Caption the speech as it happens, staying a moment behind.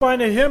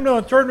Find a hymnal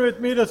and turn with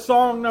me to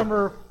song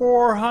number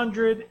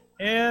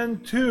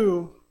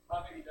 402.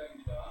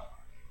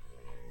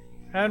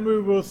 And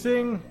we will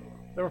sing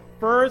the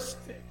first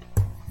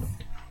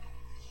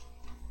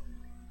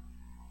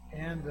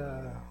and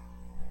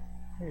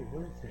hey,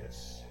 what is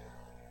this?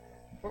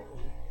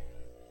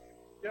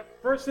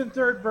 Yep, first and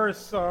third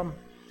verse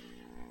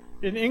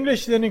in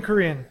English, then in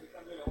Korean.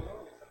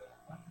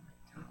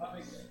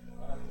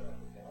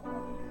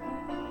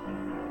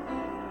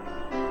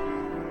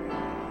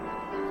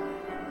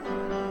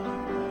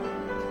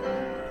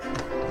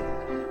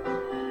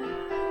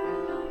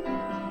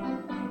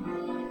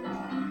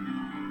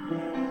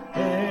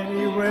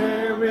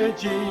 Anywhere with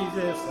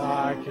Jesus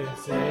I can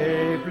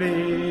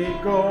safely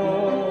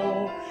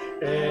go.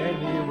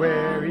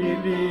 Anywhere He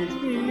leads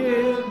me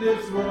in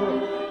this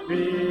world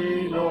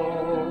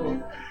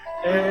below.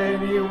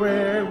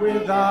 Anywhere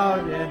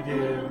without end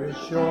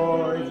dearest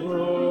joys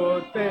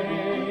would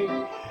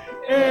fade.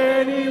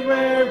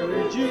 Anywhere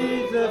with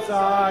Jesus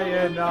I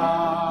am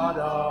not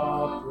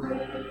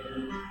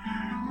afraid.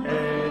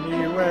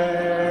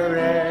 Anywhere,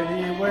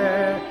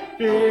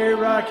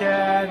 fear I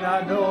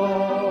cannot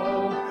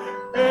know.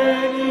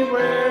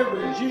 Anywhere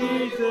with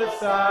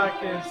Jesus I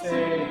can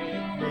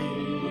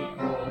safely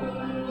go.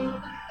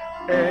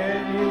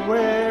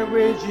 Anywhere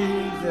with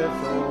Jesus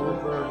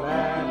over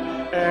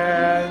land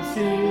and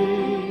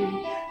sea,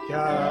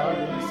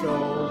 carrying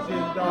souls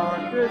in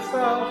darkness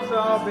of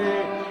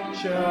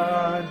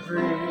salvation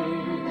free.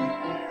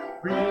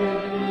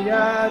 Really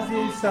as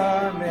He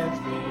summons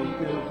me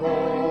to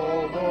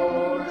go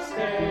or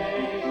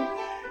stay.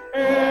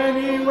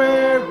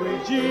 Anywhere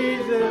with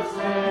Jesus,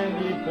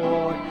 any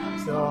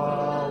points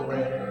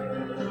away.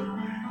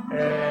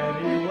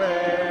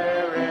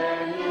 Anywhere,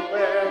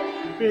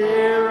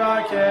 fear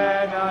I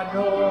cannot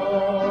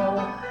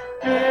know.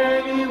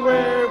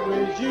 Anywhere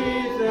with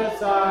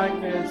Jesus I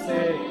can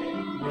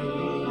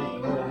safely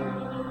go.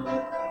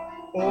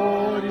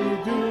 어디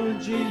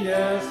든지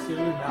예수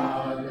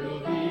나를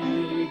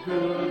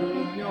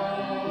이끌며.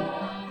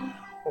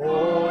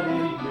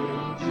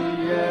 어디든지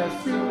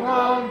예수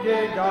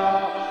함께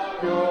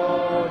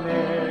가려네.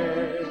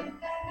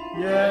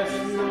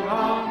 예수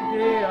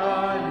함께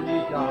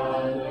하니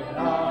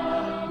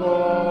가려나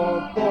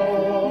걷고.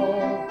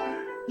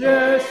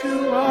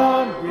 예수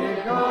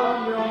함께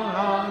가면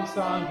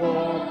항상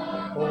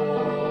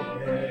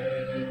복복해.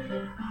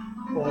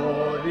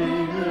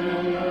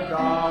 어디를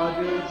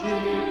가든지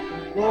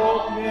꼭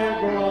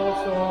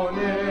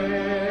내고서네.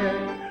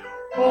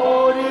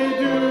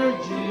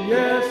 어디든지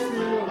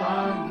예수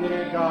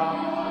함께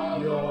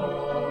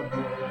가려네.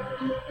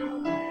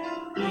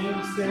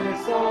 인생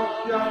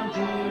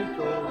석양지도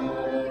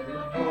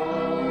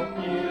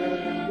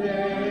높이는데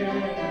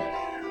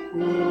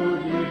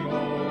우리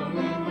몸은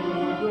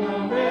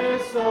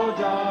무덤에서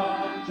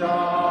자잖아.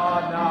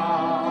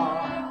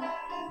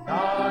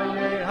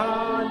 나의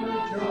하늘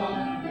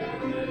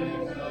정결이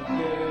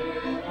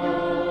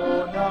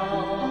깨어나.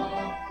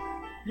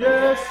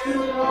 예수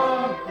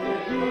함께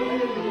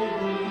길이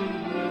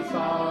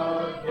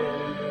살게.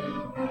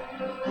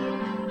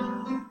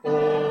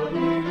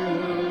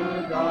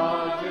 어디를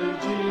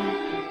가든지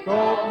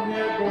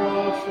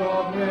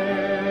겁내고서네.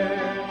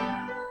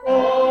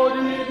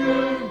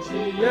 어디든지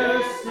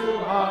예수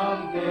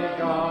함께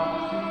가려네.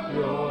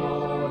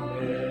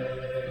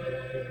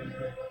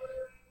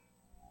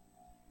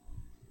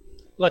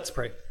 Let's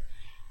pray.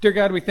 Dear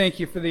God, we thank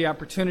you for the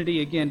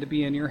opportunity again to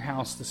be in your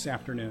house this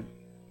afternoon.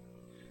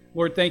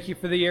 Lord, thank you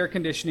for the air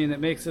conditioning that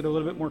makes it a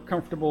little bit more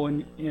comfortable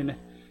in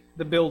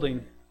the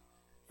building,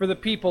 for the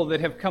people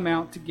that have come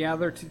out to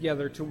gather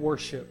together to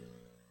worship.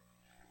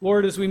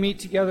 Lord, as we meet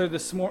together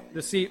this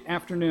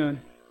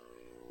afternoon,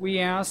 we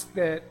ask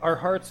that our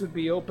hearts would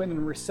be open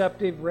and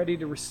receptive, ready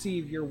to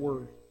receive your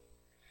word,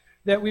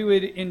 that we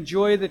would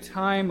enjoy the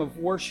time of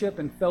worship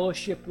and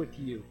fellowship with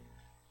you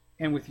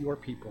and with your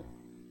people.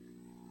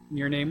 In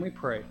your name we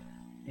pray.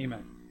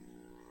 Amen.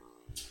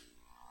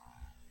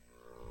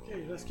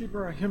 Okay, let's keep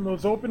our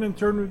hymnals open and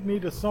turn with me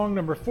to song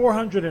number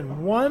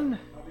 401.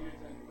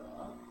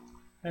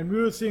 And we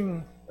will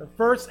sing the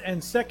first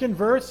and second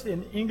verse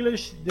in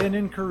English, then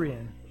in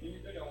Korean.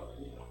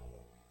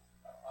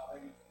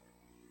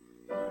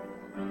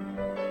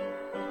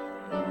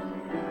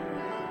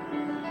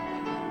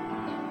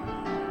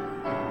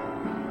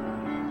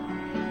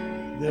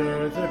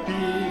 There's a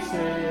peace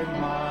in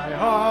my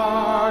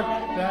heart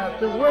that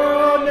the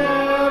world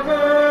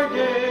never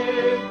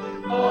gave,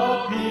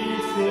 a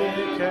peace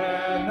it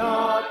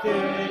cannot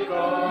take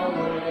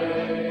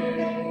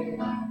away.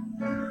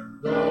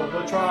 Though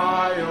the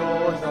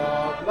trials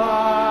of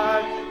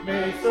life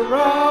may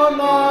surround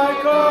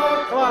like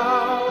a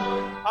cloud,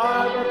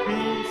 I've a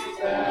peace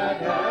that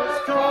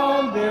has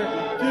come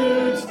there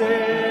to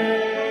stay.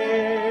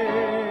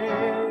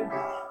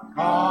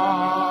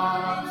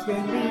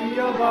 Constantly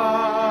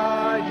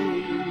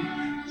abiding,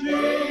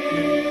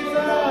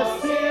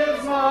 Jesus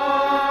is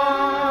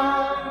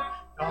mine.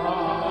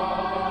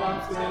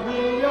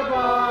 Constantly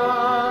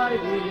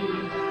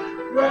abiding,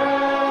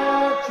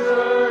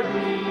 rapture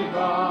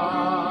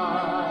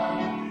divine.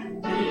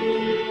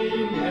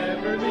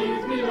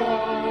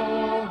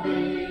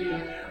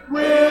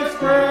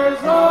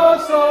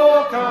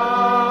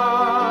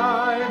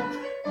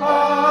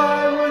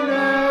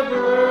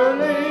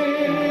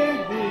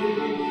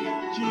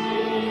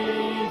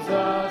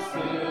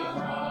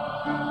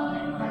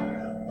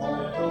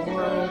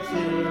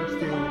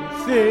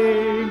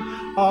 sing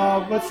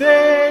of a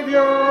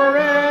Savior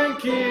and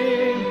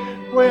King,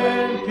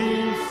 when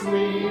peace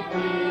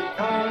sweetly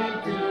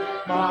came to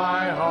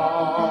my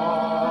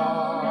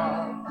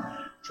heart.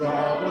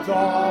 Troubles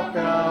all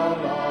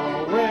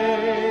fell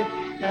away,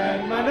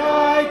 and my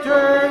night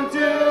turned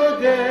to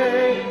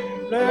day.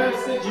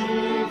 Blessed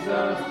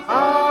Jesus,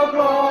 how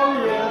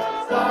glorious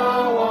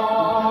thou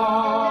art.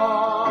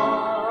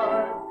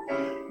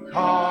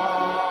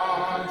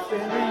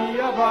 Constantly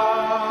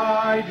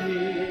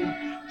abiding,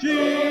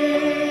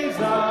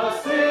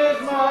 Jesus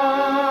is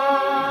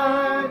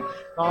mine.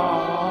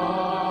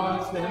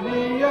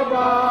 Constantly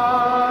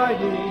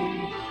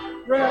abiding,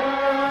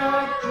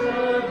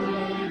 rapture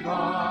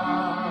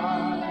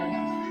divine.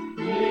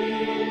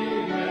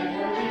 Even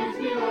is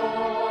the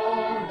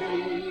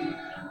only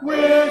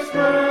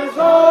whispers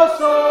oh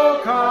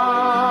so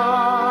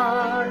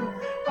kind.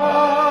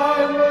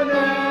 I will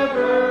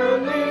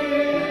never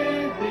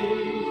leave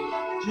thee,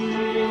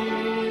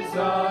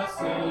 Jesus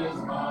is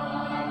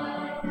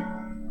mine.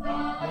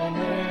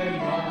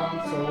 Amen, I'm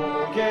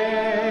so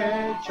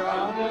gay,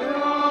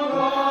 traveling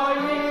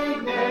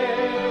lying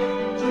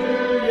there, to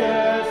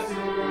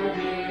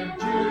Yesudim,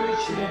 to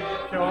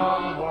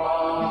Shikyanwa.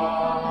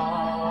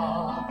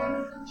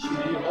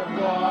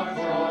 Shihonwa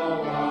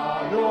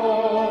Kawado,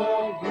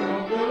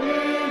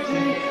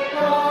 Gunguliji,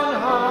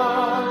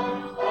 Anhan,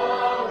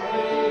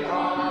 Awi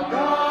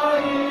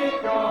Hagai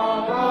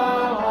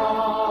Kawahan.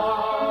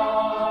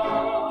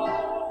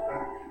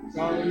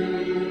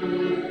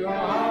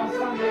 Saluram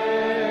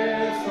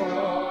Sangeso,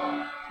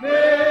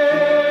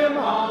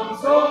 Nemam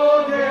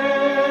Soge,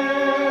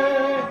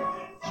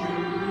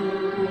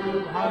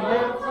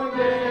 Juhanem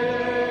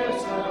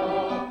Sangeso,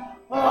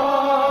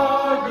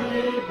 Agi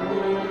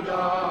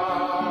Buddha,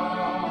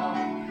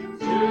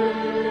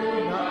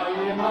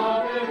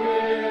 Junayimam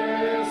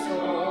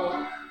Egeso,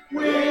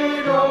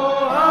 Wido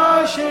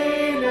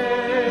Ashine,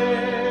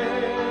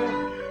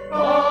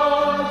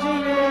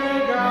 Ajine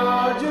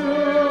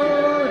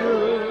Gajuru,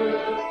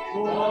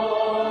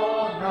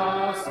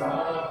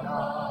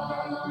 Wonasana,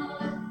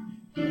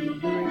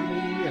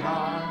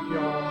 Ilumihan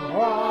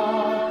Kyonghwa,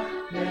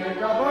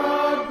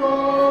 Negabad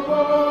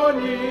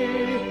Goboni,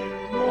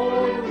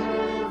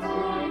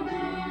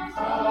 Monuzuki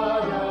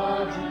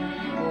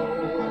Sayajigo.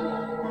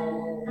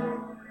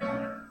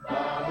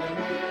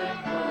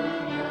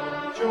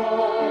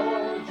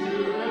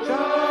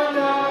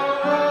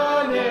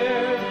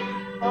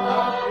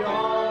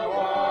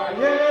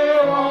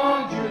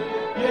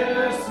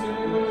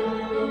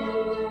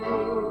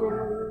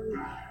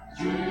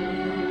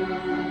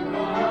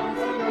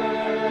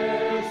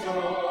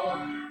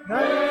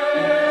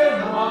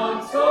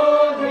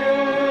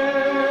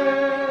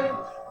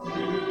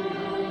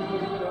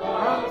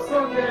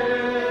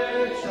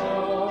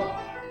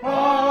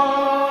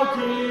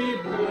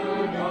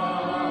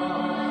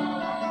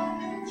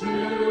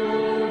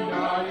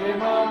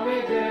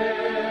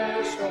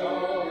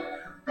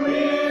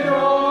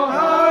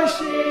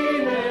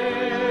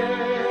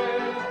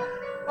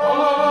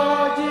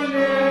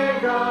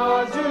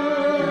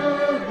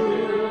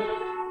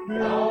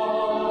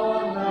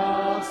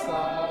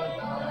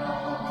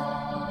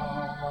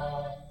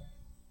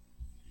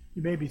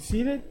 You may be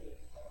seated.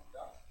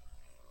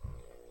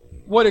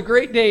 What a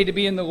great day to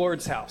be in the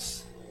Lord's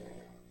house.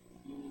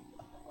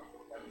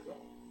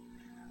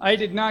 I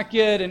did not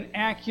get an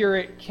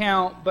accurate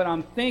count, but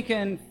I'm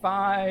thinking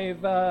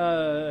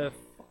 5,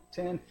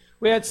 10.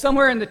 We had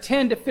somewhere in the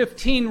 10 to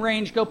 15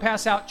 range go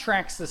pass out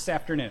tracts this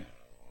afternoon.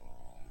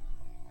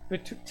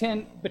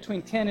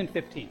 Between 10 and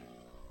 15.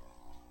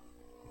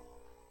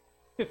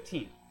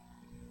 15.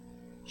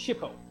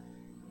 Shippo.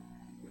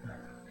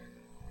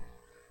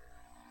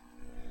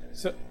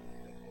 So,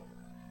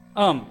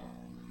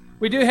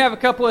 we do have a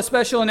couple of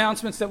special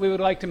announcements that we would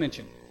like to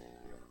mention.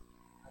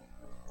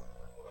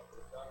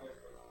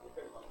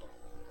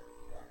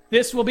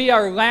 This will be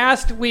our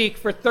last week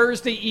for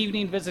Thursday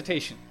evening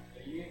visitation.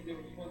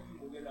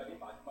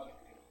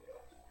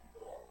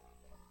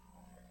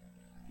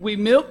 We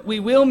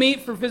will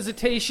meet for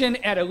visitation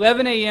at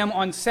 11 a.m.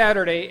 on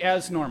Saturday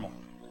as normal.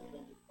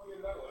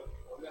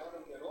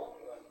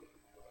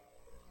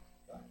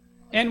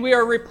 And we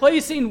are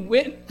replacing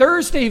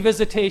Thursday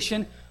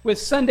visitation with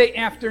Sunday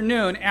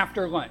afternoon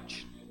after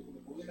lunch.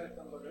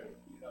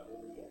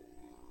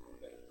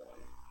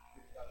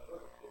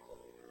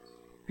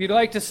 If you'd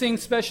like to sing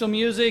special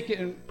music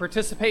and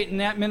participate in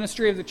that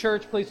ministry of the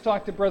church, please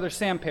talk to Brother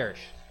Sam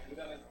Parrish.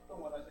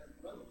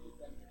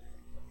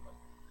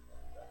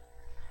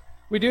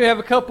 We do have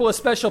a couple of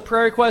special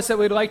prayer requests that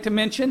we'd like to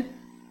mention.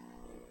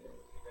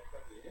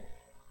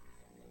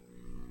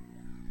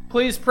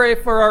 Please pray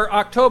for our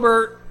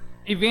October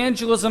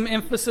evangelism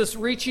emphasis,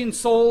 reaching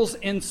souls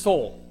in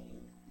Seoul.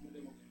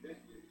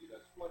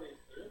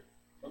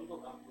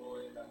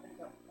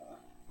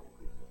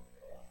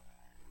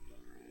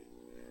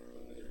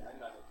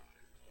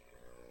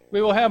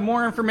 We will have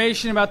more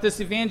information about this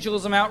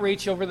evangelism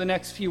outreach over the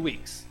next few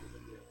weeks.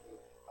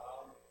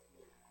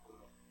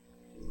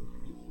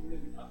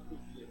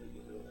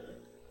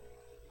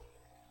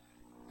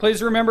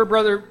 Please remember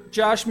Brother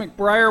Josh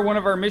McBriar, one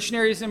of our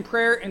missionaries, in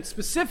prayer, and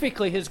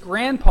specifically his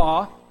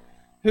grandpa,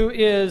 who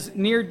is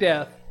near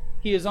death.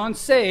 He is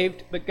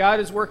unsaved, but God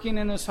is working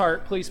in his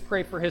heart. Please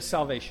pray for his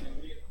salvation.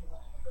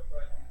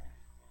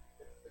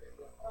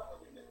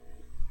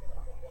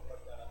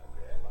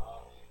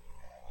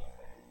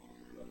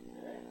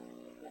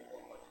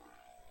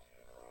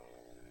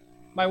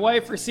 My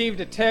wife received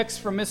a text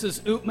from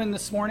Mrs. Ootman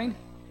this morning.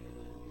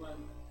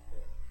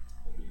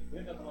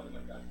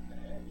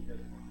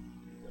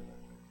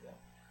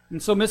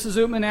 And so Mrs.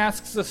 Ootman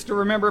asks us to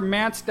remember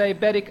Matt's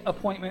diabetic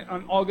appointment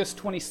on August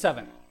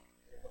 27th.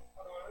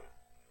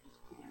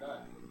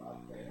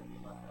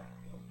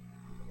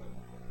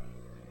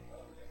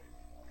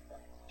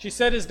 She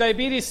said his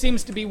diabetes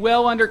seems to be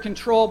well under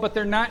control, but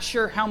they're not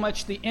sure how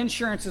much the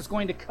insurance is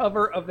going to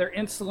cover of their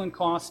insulin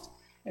cost,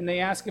 and they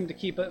ask him to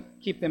keep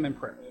them in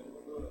prayer.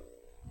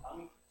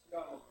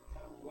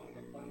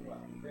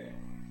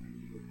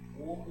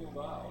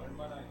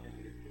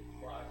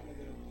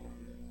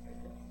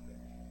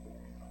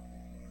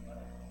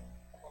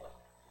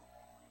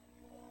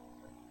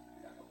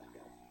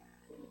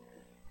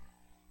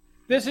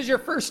 This is your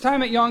first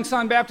time at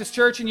Yongsan Baptist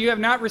Church and you have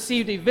not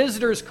received a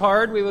visitor's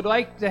card. We would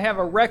like to have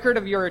a record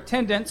of your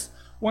attendance.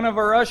 One of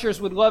our ushers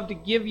would love to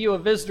give you a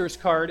visitor's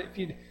card if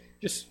you'd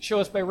just show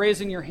us by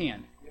raising your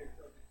hand.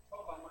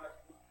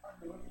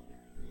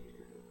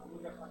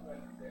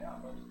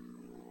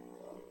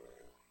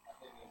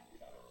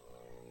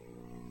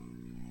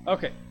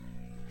 Okay.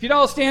 If you'd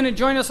all stand and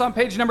join us on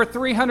page number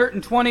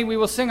 320, we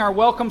will sing our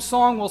welcome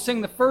song. We'll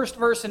sing the first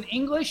verse in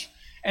English,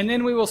 and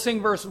then we will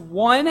sing verse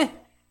 1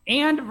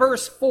 and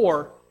verse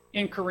 4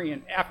 in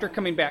Korean after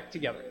coming back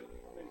together.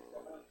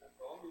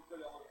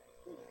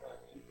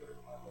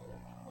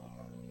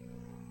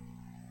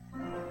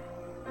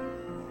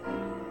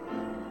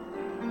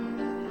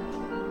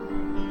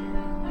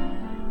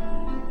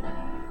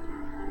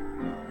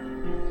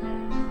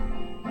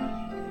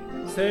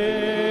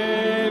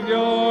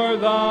 Savior,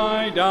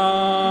 thy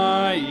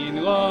dying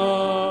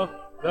love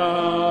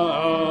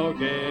thou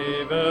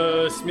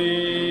gavest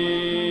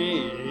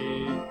me,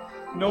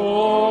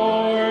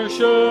 nor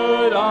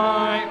should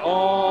I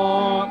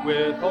aught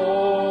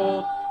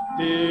withhold,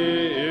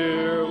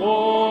 dear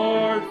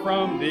Lord,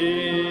 from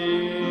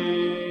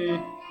thee.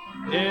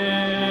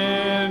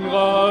 In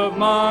love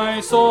my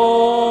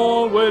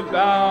soul would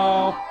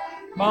bow,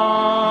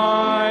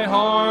 my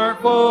heart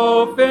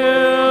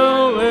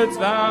fulfill its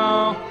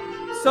vow.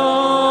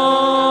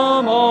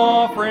 Some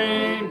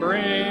offering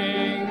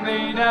bring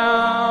thee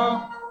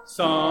now,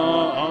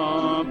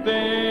 something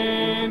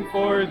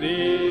for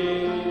thee.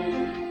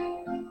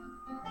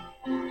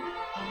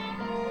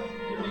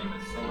 Your name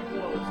is so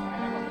close. I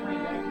have a friend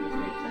back in the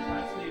States, his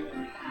last name is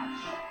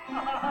Ash.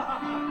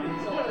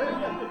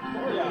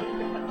 Yeah.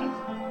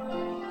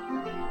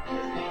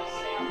 His name is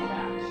Sam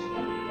Ash.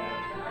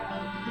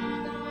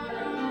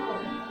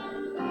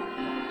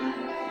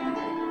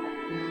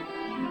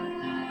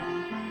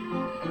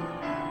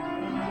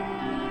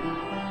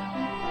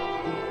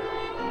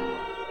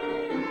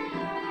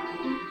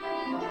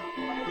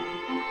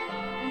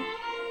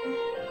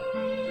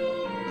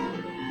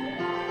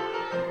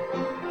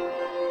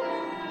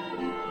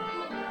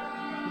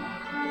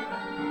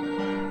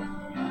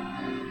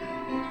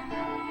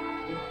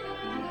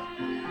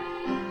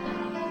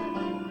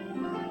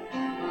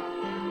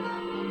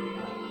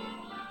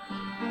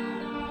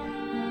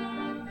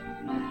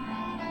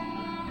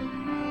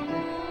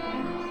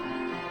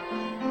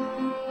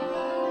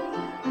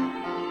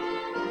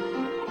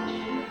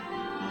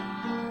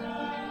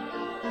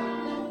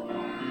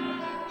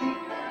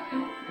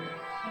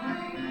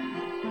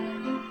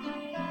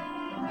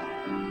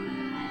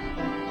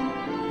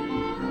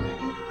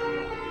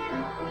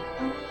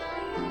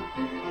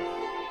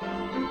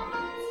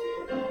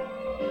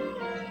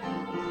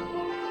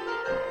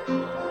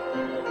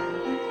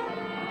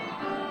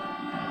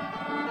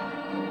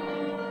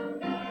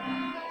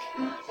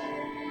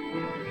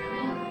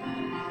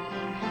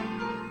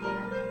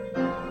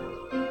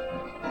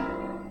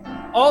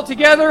 All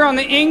together on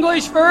the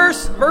English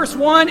verse, verse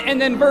 1, and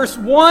then verse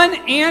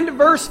 1 and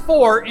verse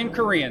 4 in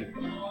Korean.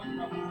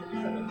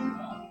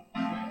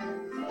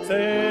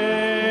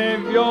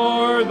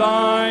 Savior,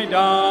 thy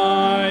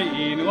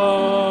dying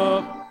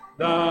love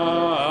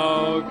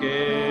thou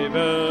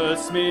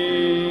gavest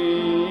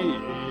me,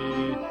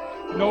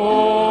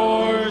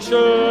 nor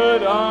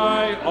should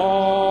I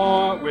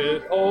aught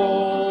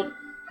withhold,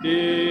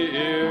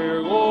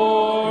 dear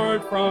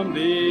Lord, from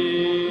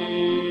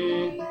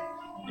thee.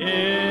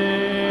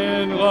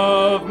 In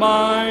love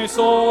my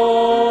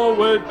soul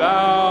would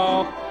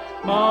bow,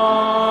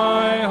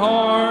 my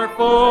heart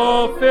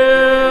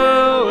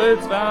fulfill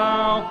its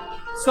vow.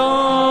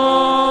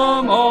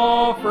 Some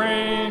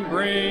offering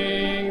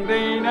bring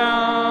thee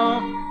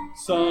now,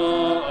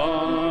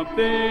 something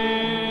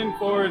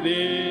for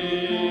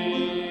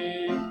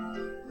thee.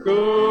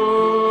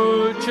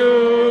 Kuchuek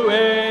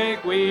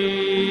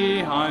we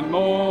han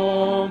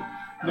mom,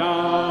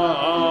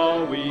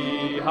 na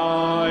we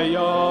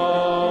haya.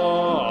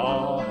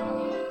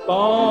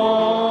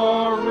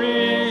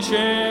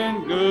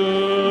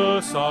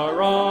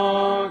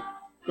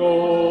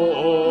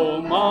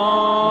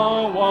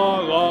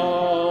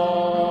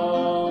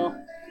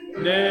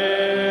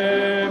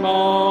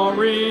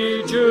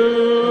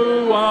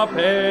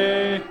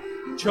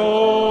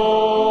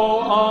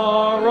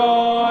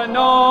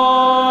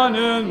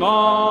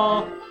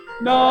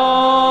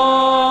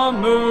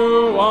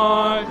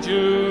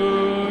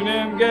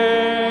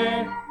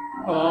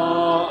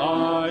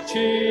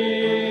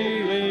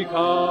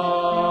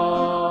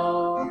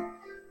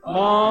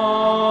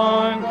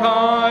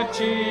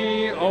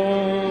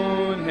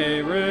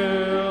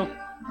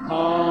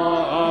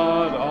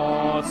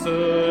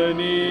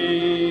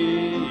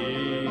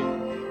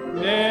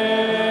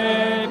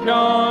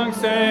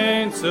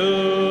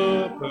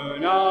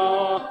 슬프나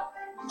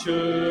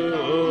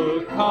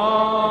축하우나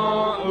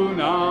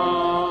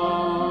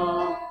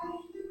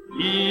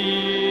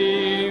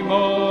이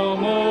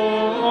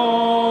몸은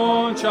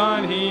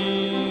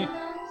온전히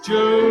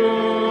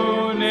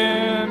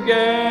주님께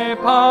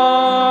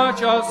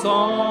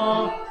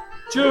바쳐서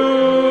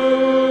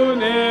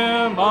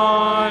주님만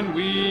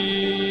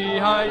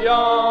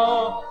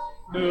위하여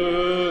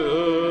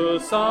늘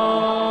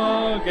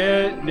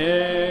서겠네.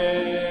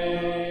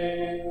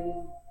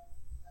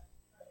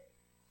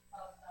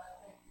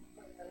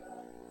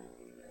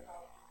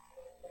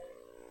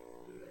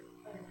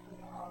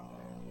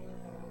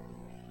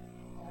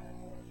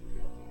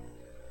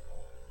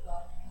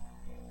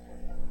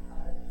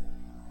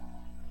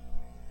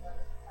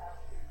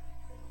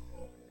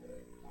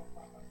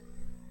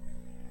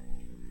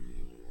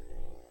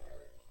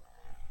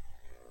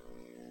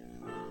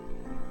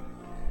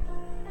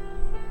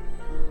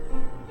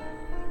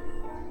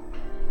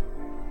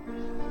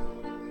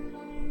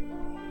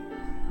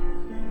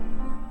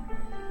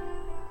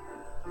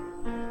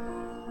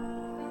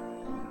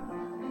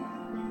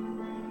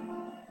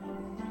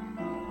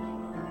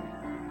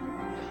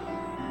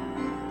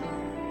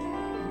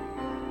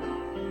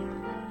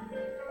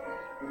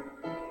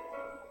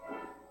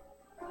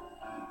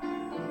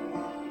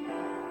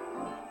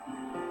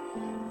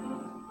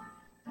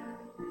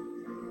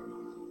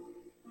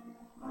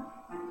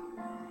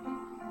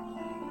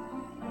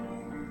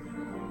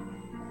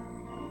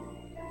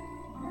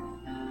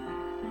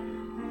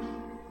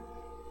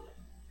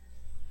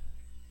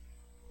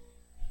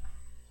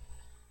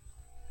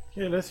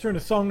 Okay, let's turn to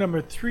song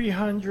number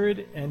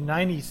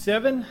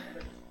 397.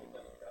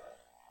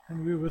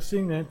 And we will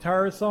sing the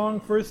entire song,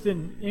 first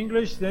in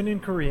English, then in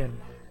Korean.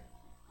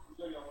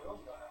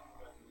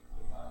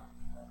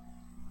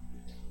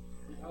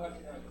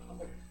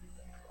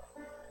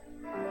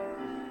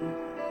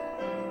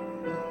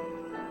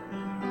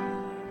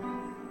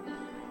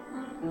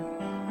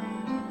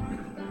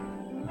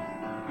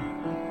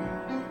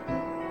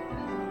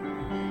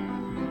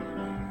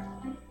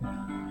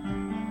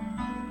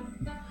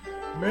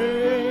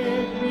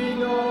 Make me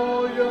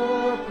know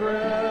your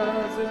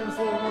presence,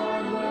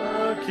 Lord,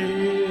 the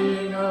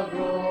King of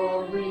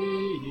glory.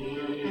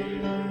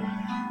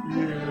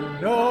 You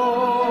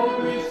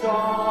know we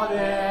thought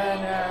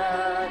and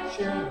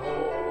action,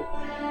 hope,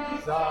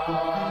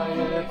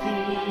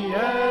 anxiety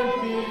and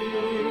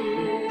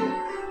fear.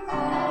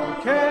 How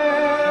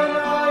can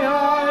I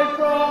hide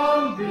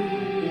from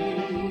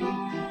thee?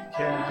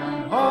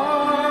 Can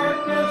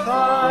darkness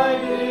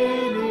hide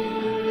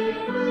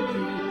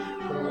iniquity?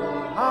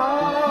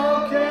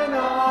 How can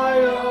I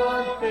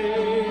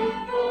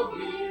unfaithful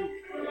be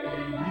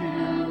when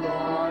you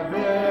are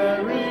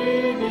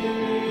very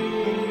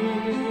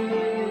near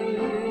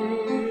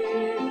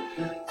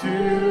to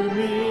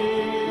me?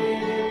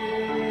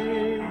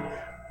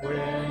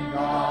 When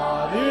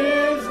God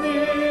is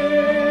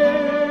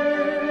near,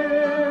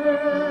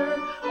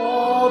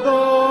 all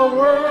the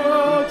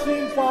world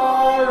seems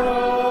far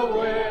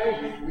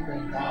away.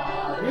 When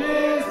God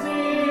is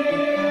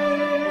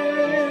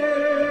near,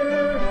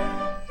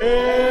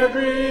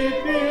 every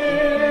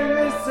fear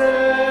is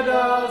set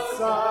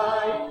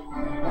aside.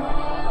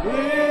 God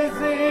is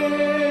near.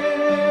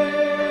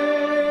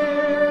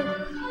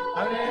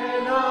 And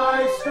when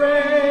I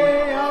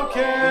stray, how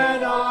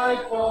can I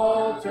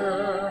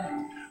falter?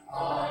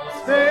 I'll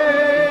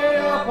stay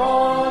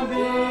upon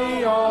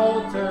the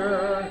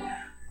altar.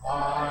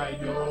 I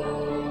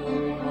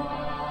know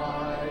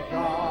my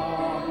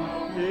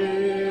God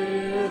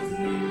is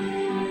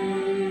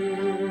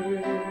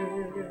near.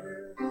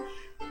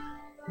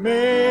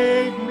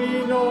 Make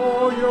me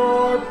know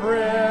your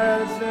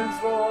presence,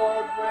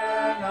 Lord,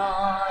 when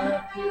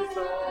I feel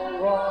so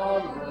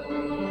alone.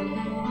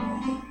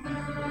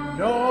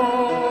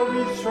 Know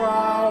each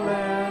trial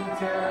and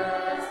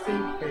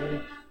testing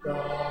faith, the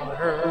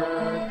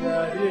hurt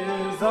that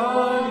is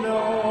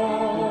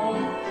unknown.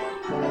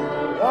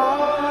 For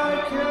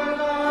why can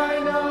I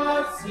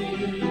not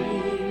see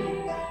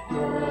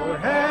your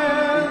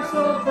hand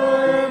so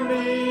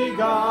firmly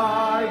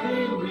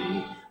guiding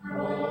me?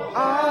 Oh,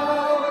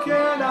 how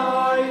can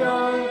I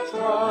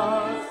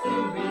untrust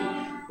in thee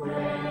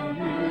when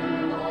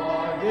you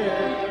are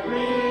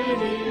very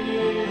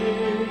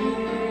near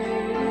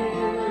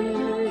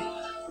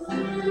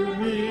to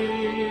me?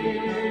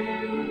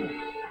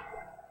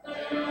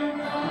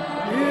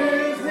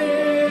 Is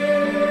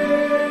near,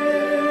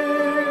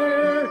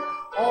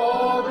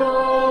 all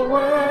the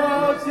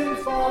world seems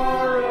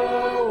far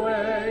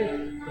away.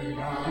 When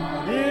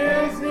God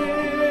is near,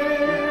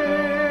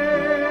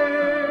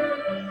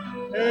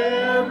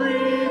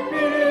 every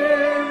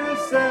fear is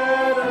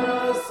set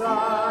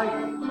aside.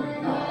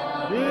 When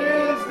God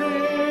is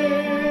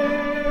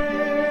near,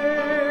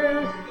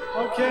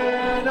 how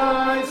can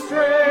I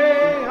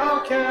stray? How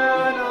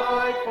can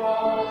I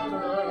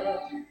falter?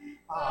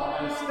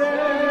 I'll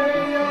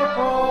stay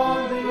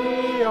upon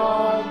the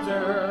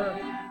altar.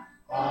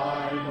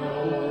 I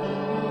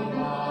know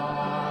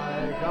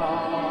my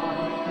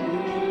God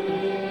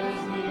is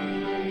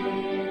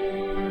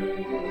near.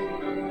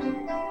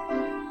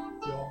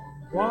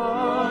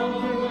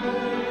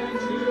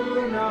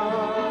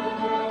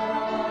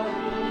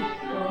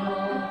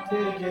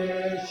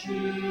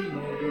 계시네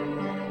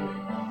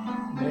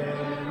내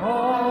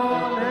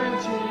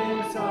언행심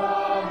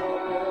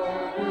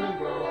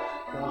사모르고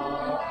다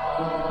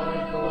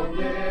알고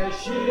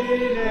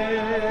계시네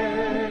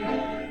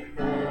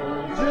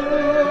오주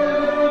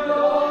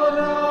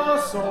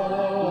떠나서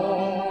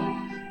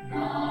나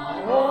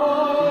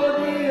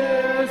어디에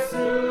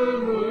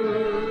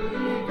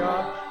숨으리까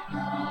나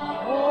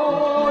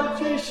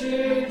어찌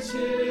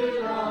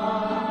신실한가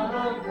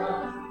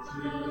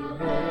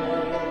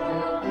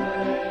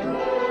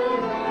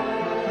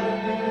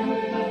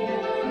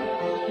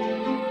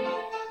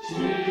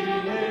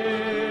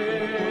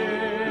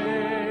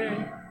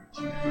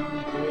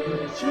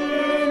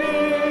주의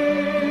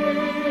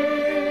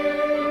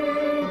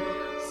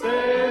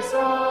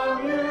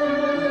세상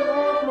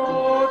유혹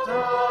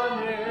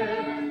못하네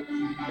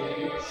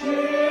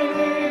신이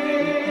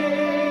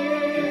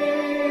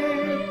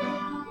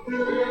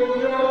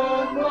그냥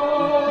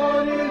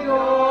머리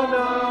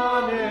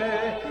떠나네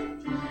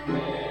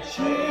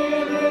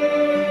신이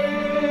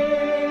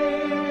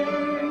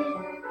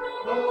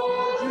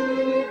오직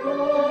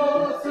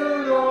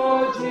곳으로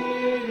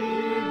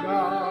지리가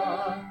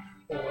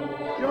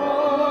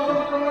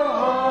오경한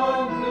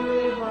그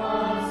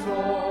반석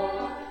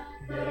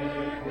내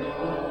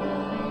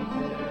곁에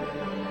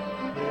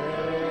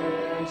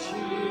계신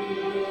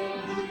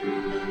주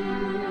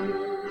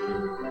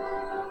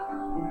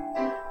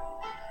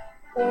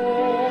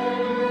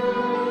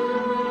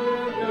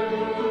오늘은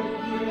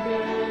기대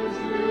주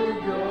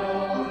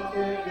곁에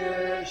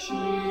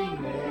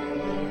계시네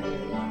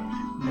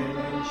내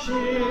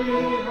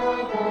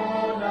시하고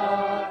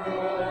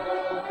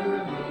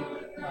나로그니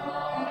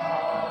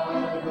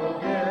나로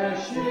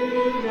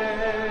계시네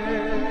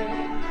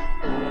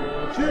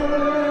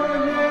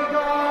주의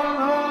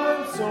강한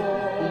손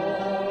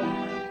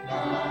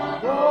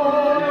나볼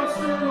수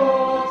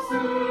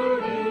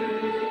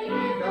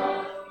없으리까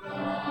나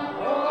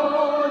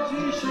오직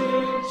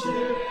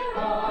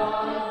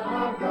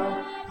신실하가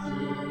주의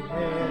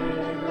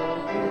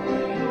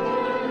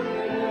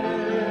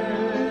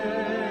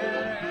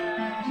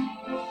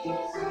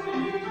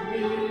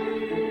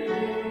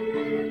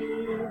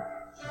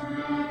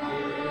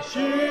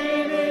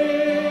신이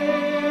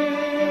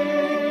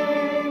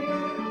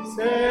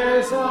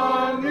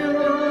세상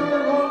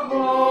유혹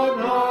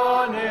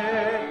못하네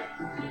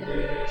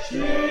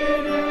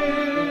신이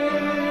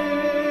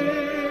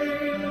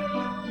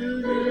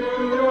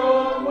주여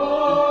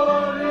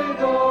머리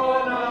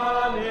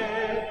떠나네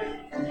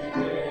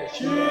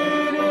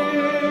신이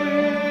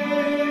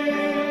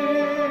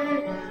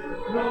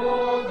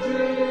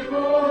오직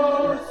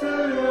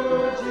곳으로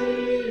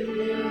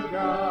지리가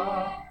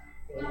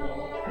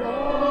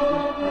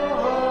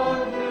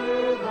영원한 그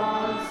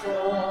반석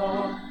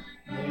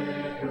내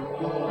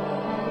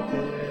곁에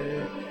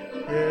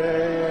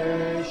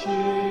계신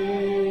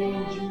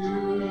주.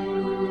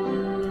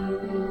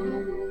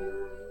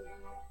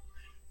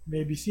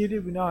 May be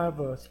seated. We now have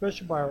a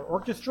special by our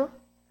orchestra.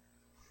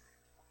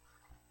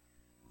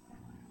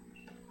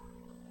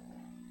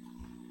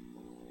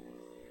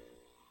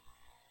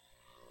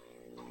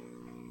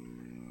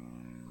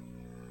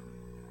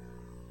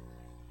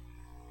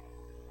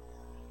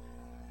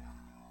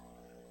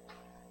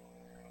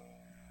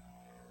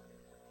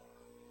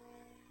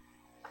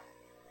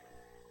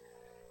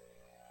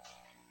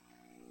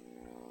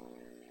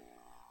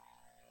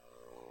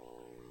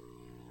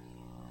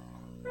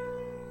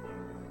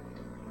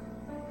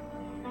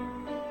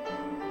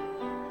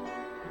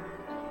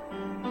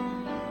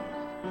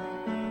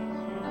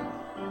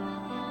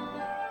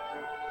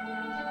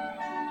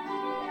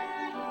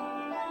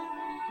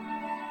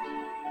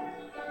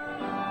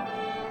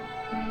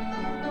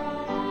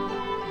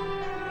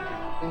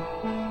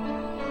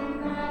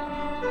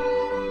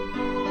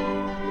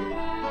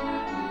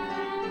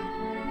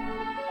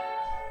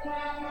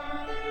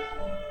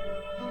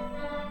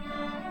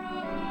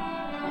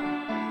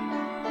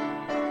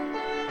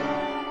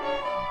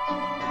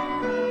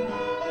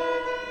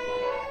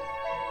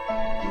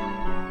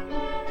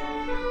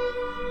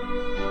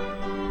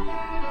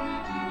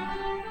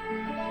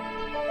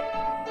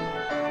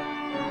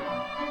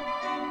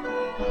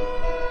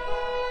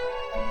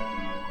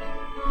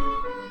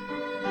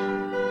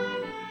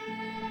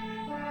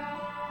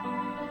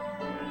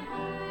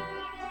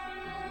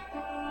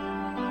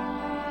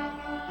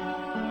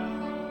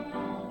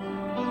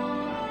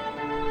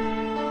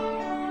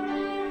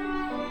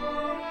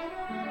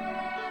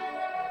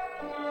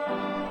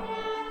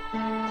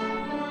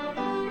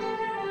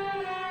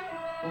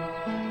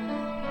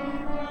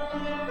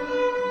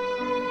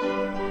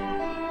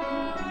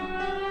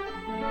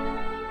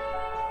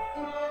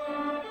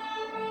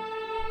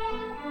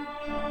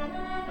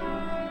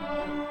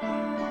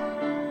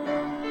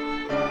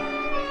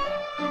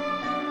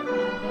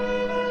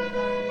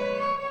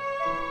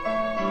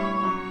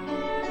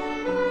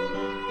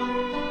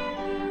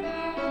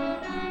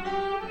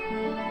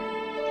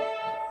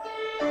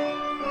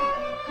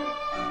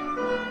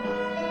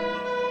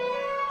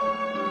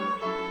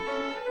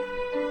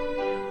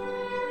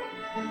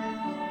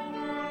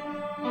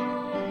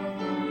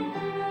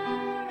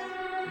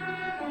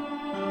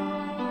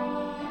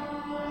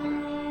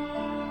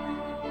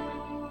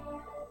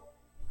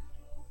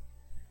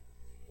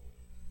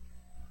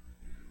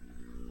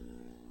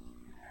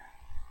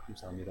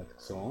 감사합니다.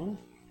 특송.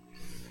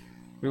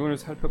 그리고 오늘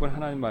살펴볼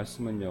하나님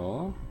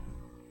말씀은요.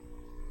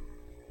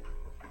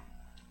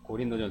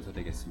 고린도전서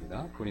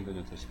되겠습니다.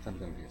 고린도전서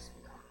 13장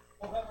되겠습니다.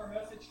 We'll have our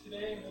message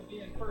today and we'll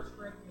be in 1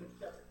 Corinthians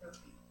chapter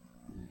 13.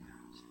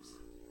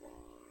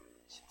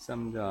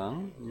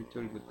 13장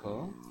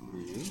 1절부터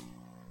우리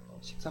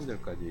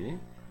 13절까지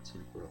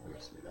읽도록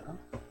하겠습니다.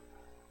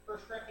 1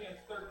 Corinthians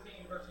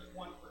 13 verses 1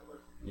 through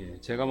 13.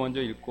 예, 제가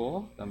먼저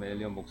읽고 그다음에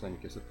엘리언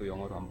목사님께서 또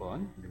영어로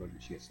한번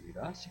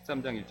읽어주시겠습니다.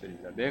 13장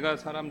 1절입니다. 내가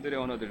사람들의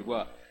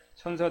언어들과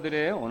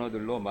천사들의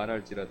언어들로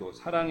말할지라도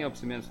사랑이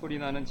없으면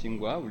소리나는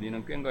징과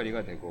울리는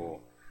꽹과리가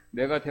되고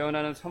내가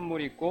대언하는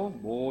선물이 있고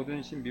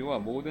모든 신비와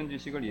모든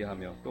지식을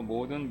이해하며 또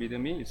모든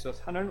믿음이 있어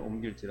산을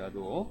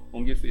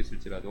옮길 수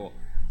있을지라도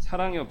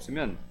사랑이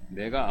없으면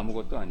내가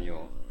아무것도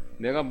아니요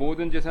내가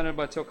모든 재산을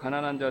바쳐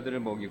가난한 자들을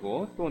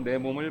먹이고 또 내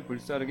몸을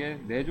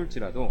불사르게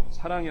내줄지라도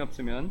사랑이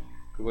없으면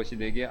그것이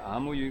내게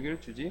아무 유익을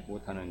주지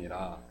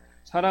못하느니라.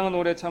 사랑은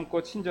오래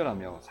참고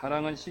친절하며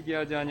사랑은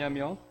시기하지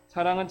아니하며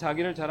사랑은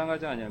자기를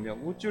자랑하지 아니하며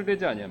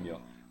우쭐대지 아니하며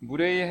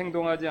무례히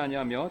행동하지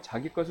아니하며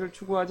자기 것을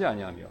추구하지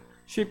아니하며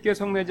쉽게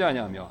성내지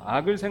아니하며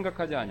악을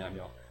생각하지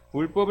아니하며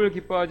불법을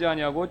기뻐하지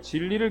아니하고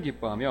진리를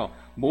기뻐하며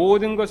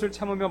모든 것을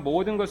참으며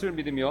모든 것을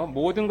믿으며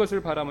모든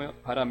것을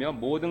바라며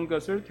모든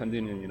것을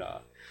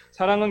견디느니라.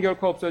 사랑은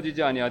결코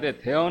없어지지 아니하되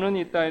대언은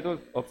있다 해도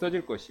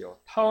없어질 것이요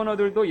타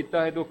언어들도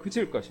있다 해도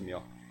그칠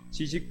것이며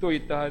지식도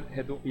있다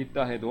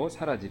해도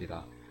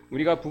사라지리라.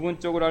 우리가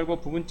부분적으로 알고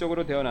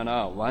부분적으로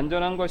대언하나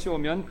완전한 것이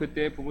오면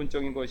그때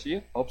부분적인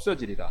것이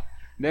없어지리라.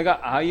 내가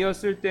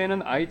아이였을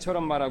때에는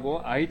아이처럼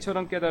말하고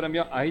아이처럼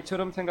깨달으며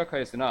아이처럼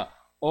생각하였으나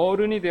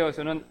어른이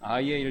되어서는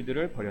아이의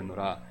일들을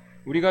버렸노라.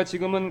 우리가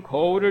지금은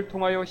거울을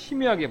통하여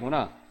희미하게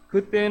보나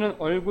그때에는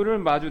얼굴을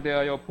마주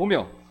대하여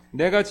보며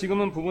내가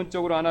지금은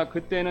부분적으로 아나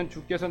그때에는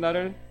주께서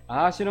나를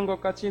아시는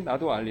것 같이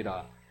나도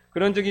알리라.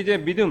 그런즉 이제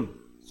믿음,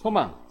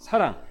 소망,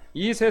 사랑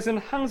이 셋은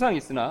항상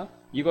있으나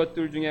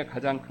이것들 중에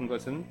가장 큰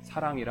것은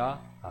사랑이라.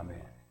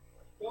 아멘.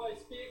 Though I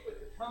speak with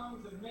the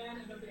tongues of men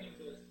and of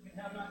angels and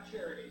have not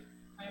charity,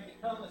 I am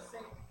become a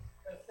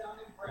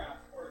sounding brass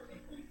or a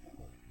tinkling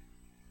cymbal.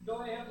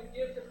 Though I have the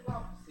gift of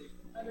prophecy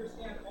and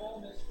understand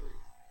all mysteries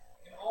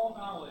and all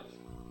knowledge,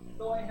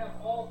 though I have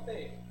all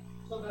faith,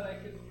 so that I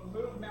could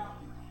remove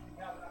mountains and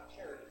have not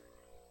charity,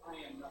 I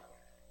am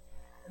nothing.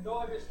 And though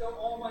I bestow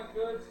all my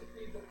goods to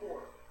feed the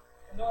poor,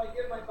 and though I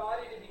give my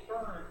body to be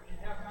burned and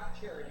have not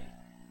charity,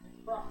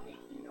 it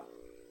profiteth me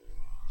nothing.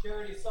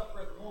 Charity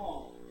suffereth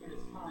long and is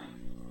kind.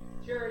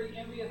 Charity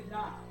envieth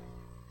not.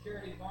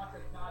 Charity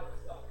vaunteth not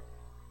itself,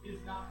 is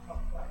not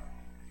puffed,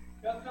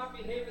 doth not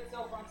behave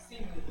itself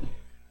unseemly,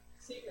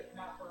 seeketh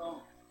not her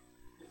own,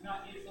 is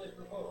not easily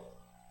provoked,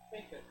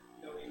 thinketh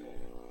no evil.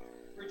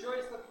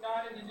 Rejoiceth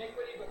not in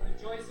iniquity, but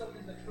rejoiceth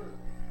in the truth.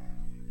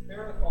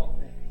 Beareth all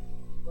things,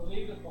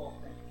 believeth all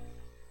things,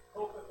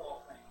 hopeth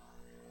all things,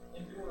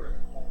 endureth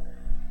all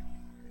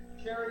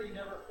things. Charity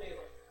never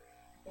faileth,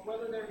 but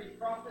whether there be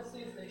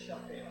prophecies, they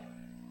shall fail.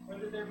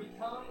 Whether there be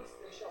tongues,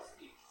 they shall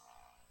cease.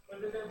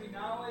 Whether there be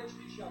knowledge,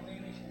 it shall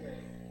vanish away.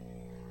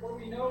 For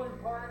we know in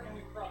part, and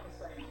we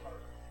prophesy in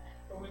part.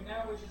 But when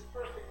that which is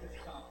perfect is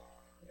come,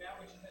 and that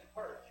which is in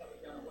part shall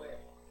be done away.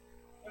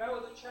 When I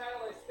was a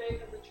child, I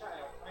spake as a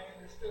child. I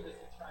understood as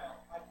a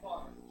child. I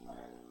thought as a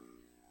child.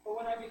 But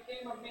when I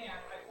became a man,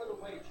 I put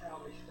away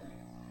childish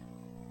things.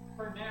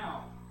 For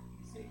now,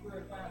 we see through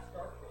a glass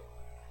darkly,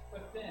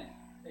 but then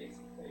face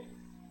to face.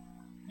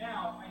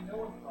 Now I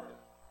know in part,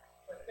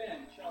 but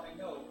then shall I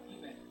know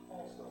even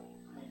also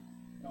I am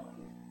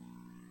known.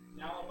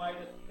 Now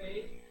abideth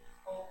faith,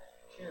 hope,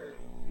 charity,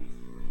 these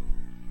three.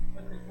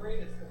 But the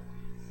greatest of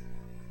these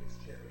is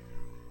charity.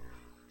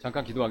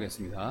 잠깐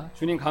기도하겠습니다.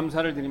 주님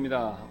감사를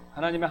드립니다.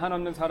 하나님의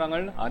한없는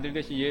사랑을 아들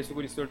되신 예수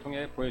그리스도를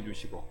통해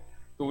보여주시고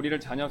또 우리를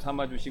자녀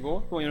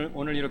삼아주시고 또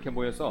오늘 이렇게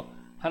모여서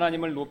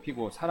하나님을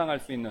높이고 사랑할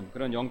수 있는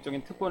그런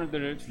영적인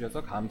특권들을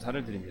주셔서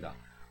감사를 드립니다.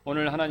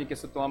 오늘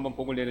하나님께서 또 한번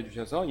복을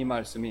내려주셔서 이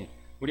말씀이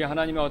우리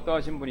하나님의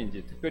어떠하신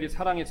분인지 특별히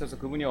사랑에 있어서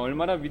그분이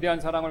얼마나 위대한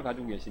사랑을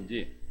가지고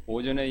계신지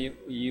오전에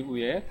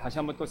이후에 다시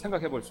한번 또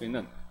생각해 볼 수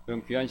있는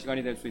그런 귀한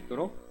시간이 될 수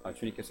있도록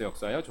주님께서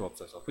역사하여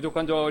주옵소서.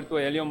 부족한 저 또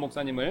엘리언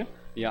목사님을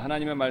이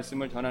하나님의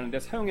말씀을 전하는데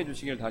사용해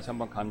주시길 다시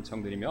한번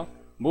감청드리며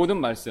모든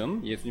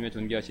말씀 예수님의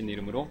존귀하신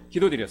이름으로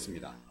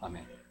기도드렸습니다.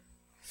 아멘.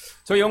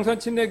 저희 영선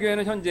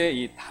침례교회는 현재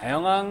이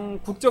다양한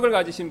국적을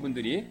가지신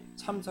분들이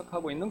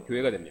참석하고 있는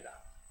교회가 됩니다.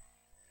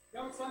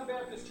 Youngstown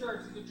Baptist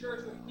Church is a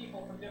church with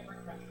people from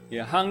different countries.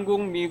 예,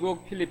 한국,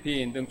 미국,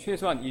 필리핀 등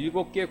최소한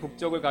 7개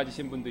국적을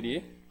가지신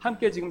분들이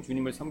함께 지금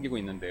주님을 섬기고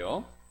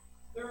있는데요.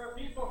 There are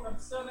people from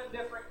 7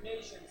 different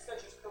nations,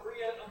 such as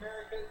Korea,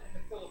 America, and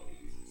the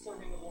Philippines,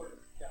 serving the Lord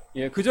together.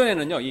 예,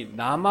 그전에는요, 이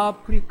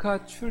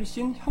남아프리카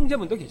출신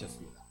형제분도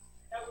계셨습니다.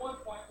 At one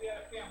point, we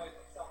had a family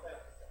from South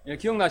Africa. 예,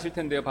 기억나실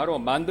텐데요. 바로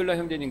만들라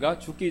형제님과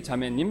주키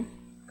자매님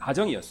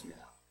가정이었습니다.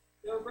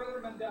 They were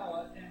Brother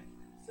Mandela and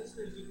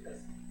Sister Zuki's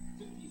family.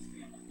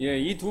 예,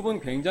 이 두 분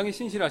굉장히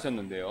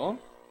신실하셨는데요.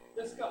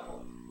 This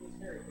couple was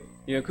very faithful.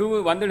 예,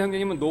 그 완들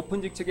형제님은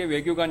높은 직책의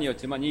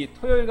외교관이었지만 이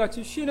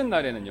토요일같이 쉬는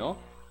날에는요,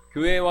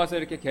 교회에 와서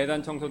이렇게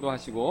계단 청소도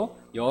하시고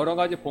여러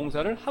가지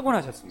봉사를 하곤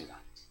하셨습니다.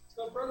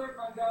 So Brother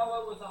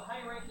Mandala was a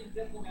high-ranking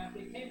diplomat.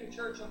 They came to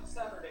church on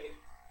Saturday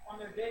on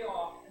their day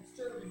off and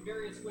served in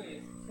various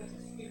ways, such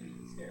as sweeping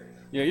the stairs.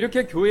 예,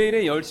 이렇게 교회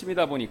일에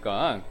열심이다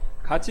보니까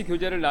같이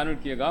교제를 나눌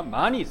기회가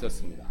많이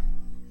있었습니다.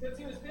 Since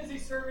he was busy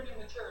serving in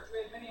the church, we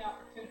had many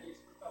opportunities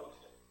for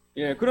fellowship.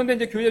 예, 그런데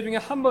이제 교회 중에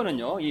한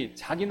번은요, 이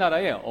자기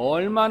나라에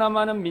얼마나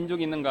많은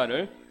민족이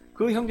있는가를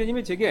그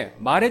형제님이 제게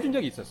말해준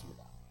적이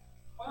있었습니다.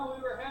 While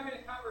we were having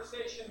a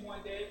conversation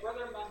one day,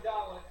 Brother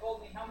Mandala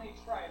told me how many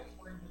tribes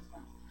were in his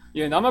country.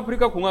 예,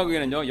 남아프리카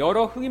공화국에는요,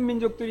 여러 흑인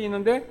민족들이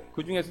있는데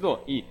그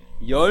중에서도 이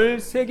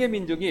 13개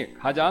민족이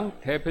가장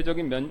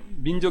대표적인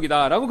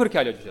민족이다라고 그렇게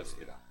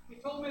알려주셨습니다. He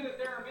told me that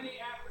there are many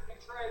African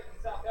tribes in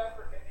South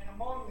Africa, and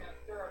among them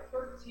there are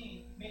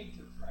 13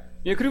 major tribes.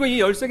 예, 그리고 이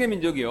 13개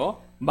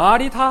민족이요,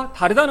 말이 다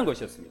다르다는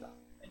것이었습니다.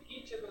 And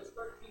each of those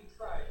 13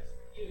 tribes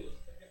used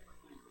a different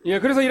language. 예,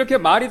 그래서 이렇게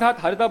말이 다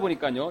다르다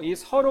보니까요, 이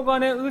서로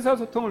간의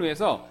의사소통을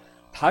위해서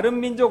다른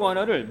민족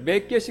언어를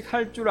몇 개씩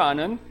할 줄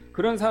아는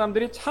그런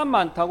사람들이 참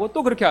많다고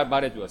또 그렇게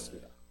말해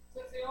주었습니다.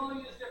 Since they all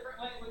use different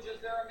languages,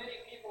 there are many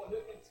people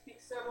who can speak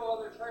several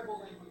other tribal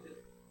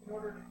languages in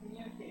order to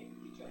communicate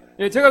with each other.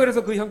 예, 제가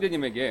그래서 그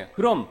형제님에게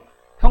그럼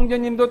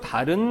형제님도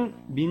다른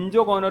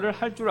민족 언어를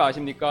할 줄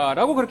아십니까?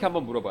 라고 그렇게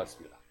한번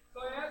물어봤습니다.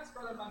 So I asked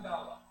Brother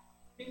Mandala,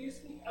 can you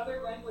speak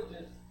other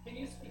languages? Can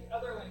you speak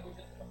other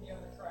languages of the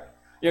other tribes?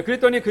 예,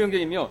 그랬더니 그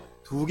형제님이요,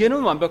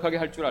 2개는 완벽하게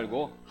할 줄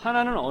알고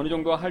하나는 어느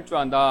정도 할 줄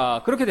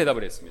안다. 그렇게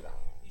대답을 했습니다.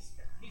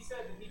 He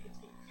said that he could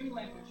speak 2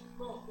 languages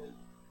fluently.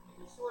 He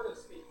could sort of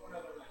speak one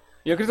other language.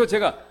 예, 그래서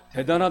제가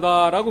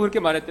대단하다라고 그렇게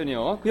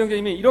말했더니요, 그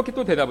형제님이 이렇게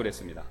또 대답을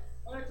했습니다.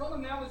 When I told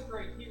him that was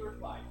great, he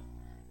replied,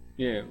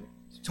 예,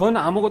 전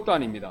아무것도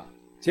아닙니다.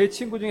 제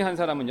친구 중에 한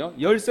사람은요,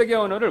 13개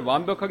언어를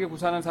완벽하게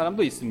구사하는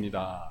사람도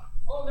있습니다.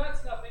 oh,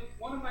 that's nothing.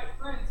 One of my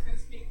friends can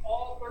speak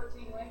all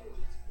 13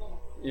 languages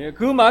fluently. 예,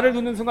 그 말을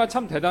듣는 순간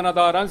참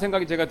대단하다라는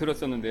생각이 제가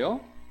들었었는데요.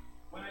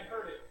 When I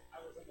heard it, I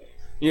was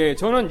amazed. 예,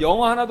 저는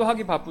영어 하나도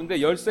하기 바쁜데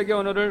 13개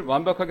언어를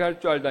완벽하게 할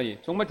줄 알다니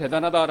정말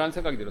대단하다라는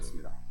생각이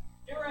들었습니다.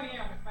 Here I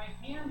am with my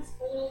hands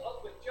full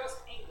up with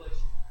just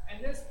English,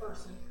 and this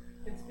person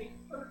can speak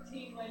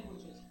 13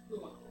 languages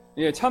fluently.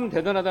 예, 참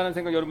대단하다는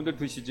생각 여러분들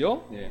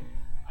드시죠? 예.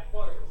 I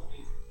thought it was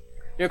amazing.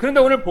 예, 그런데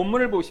오늘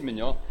본문을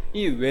보시면요,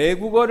 이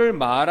외국어를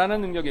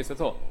말하는 능력에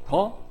있어서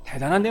더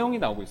대단한 내용이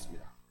나오고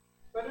있습니다.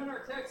 But in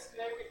our text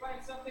today, we find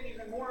something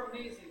even more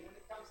amazing when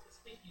it comes to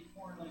speaking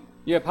foreign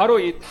language. 예, 바로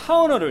이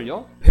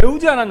타언어를요,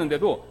 배우지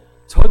않았는데도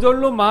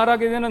저절로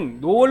말하게 되는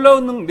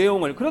놀라운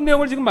내용을, 그런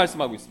내용을 지금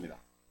말씀하고 있습니다.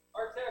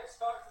 Our text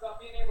talks about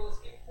being able to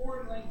speak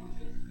foreign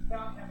languages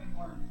without having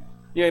learned them.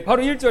 예,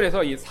 바로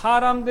 1절에서 이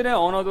사람들의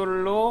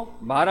언어들로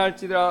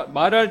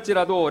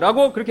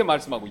말할지라도라고 그렇게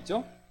말씀하고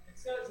있죠. It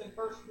says in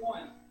verse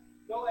 1,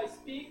 though I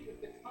speak with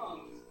the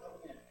tongues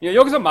of men. 예,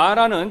 여기서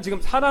말하는 지금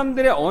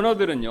사람들의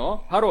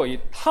언어들은요, 바로 이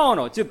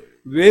타언어,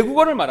 즉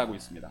외국어를 말하고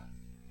있습니다.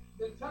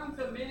 The tongues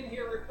of men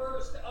here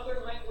refers to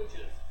other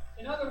languages.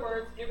 In other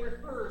words, it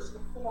refers to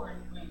foreign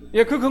languages.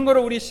 예, 그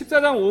근거로 우리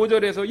 14장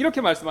 5절에서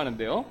이렇게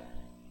말씀하는데요.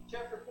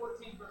 Chapter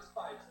 14, verse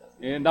 5 says,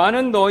 예,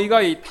 나는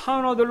너희가 이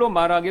타언어들로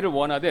말하기를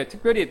원하되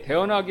특별히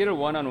대언하기를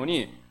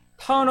원하노니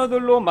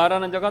타언어들로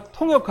말하는 자가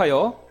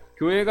통역하여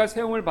교회가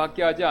세움을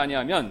받게 하지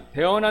아니하면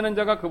대언하는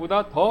자가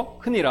그보다 더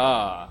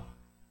크니라.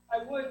 I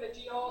would that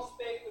ye all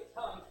spake with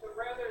tongues, but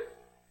rather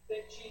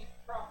that ye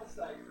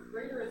prophesied. For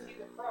greater is he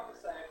that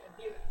prophesieth than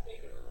he that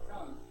speaketh with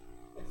tongues,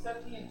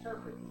 except he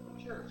interpret, the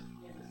church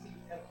may receive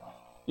edifying.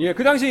 예,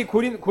 그 당시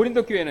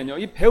고린도 교회는요,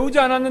 이 배우지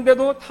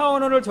않았는데도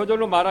타언어를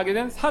저절로 말하게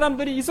된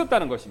사람들이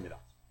있었다는 것입니다.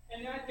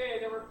 In that day,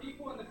 there were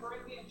people in the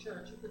Corinthian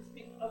church who could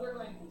speak other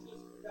languages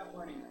without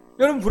learning them.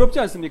 여러분 부럽지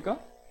않습니까?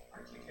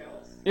 Aren't you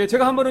jealous? 예,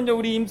 제가 한 번은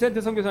우리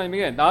임센트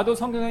선교사님에게 나도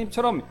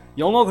선교사님처럼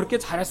영어 그렇게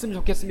잘했으면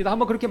좋겠습니다.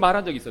 한번 그렇게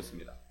말한 적이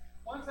있었습니다.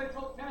 Once I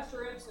told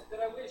Pastor Vincent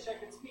that I wish I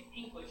could speak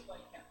English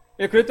like him.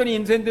 예, 그랬더니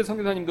임센트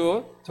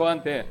선교사님도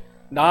저한테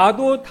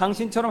나도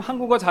당신처럼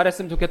한국어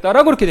잘했으면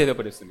좋겠다라고 그렇게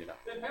대답을 했습니다.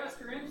 Then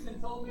Pastor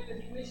Vincent told me that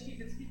he wished he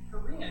could speak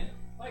Korean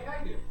like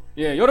I do.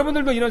 예,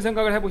 여러분들도 이런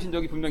생각을 해보신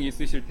적이 분명히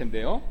있으실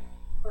텐데요.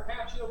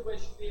 Perhaps you'll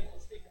wish to be able to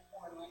speak a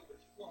foreign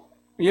language fluently.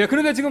 예,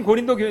 그런데 지금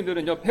고린도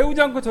교인들은요, 배우지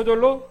않고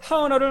저절로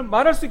타언어를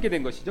말할 수 있게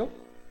된 것이죠.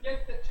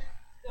 Yet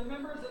the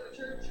members of the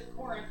church at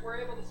Corinth were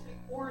able to speak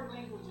foreign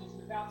languages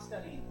without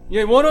studying.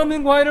 예,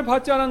 원어민 과외를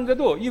받지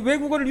않았는데도 이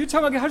외국어를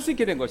유창하게 할 수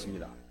있게 된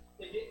것입니다.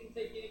 They didn't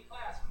take any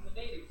class from the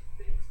natives.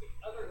 They could speak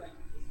other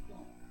languages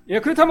fluently. 예,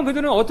 그렇다면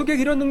그들은 어떻게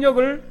이런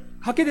능력을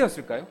갖게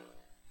되었을까요?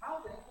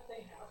 How then could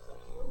they have such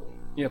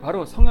ability? 예,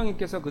 바로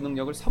성령님께서 그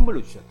능력을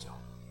선물로 주셨죠.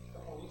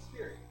 The Holy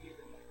Spirit gave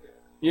them that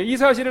gift. 예, 이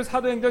사실을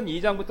사도행전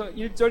 2장부터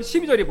 1절,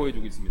 12절이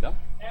보여주고 있습니다.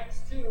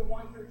 Acts 2, 1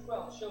 through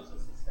 12 shows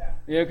us this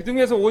fact. 예, 그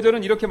중에서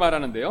 5절은 이렇게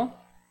말하는데요.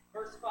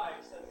 Verse 5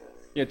 says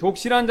this. 예,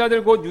 독실한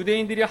자들 곧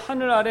유대인들이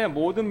하늘 아래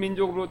모든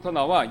민족으로부터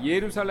나와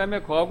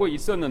예루살렘에 거하고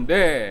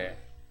있었는데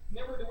And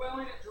there were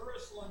dwelling at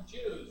Jerusalem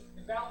Jews,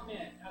 devout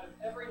men out of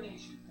every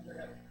nation under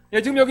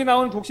예, 지금 여기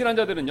나오는 독실한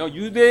자들은요,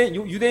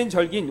 유대인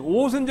절기인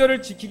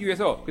오순절을 지키기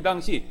위해서 그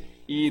당시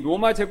이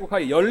로마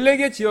제국하에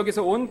 14개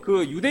지역에서 온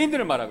그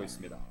유대인들을 말하고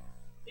있습니다.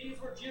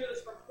 These were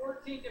Jews from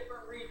 14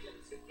 different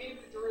regions who came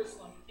to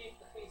Jerusalem to keep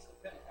the feast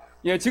of Pentecost.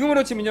 예,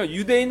 지금으로 치면요,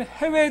 유대인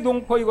해외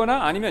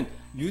동포이거나 아니면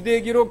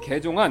유대기로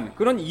개종한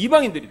그런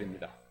이방인들이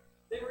됩니다.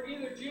 They were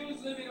either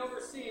Jews living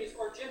overseas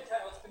or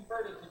Gentiles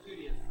converted to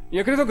Judaism.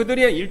 예, 그래서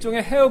그들이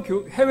일종의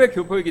해외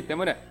교포이기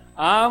때문에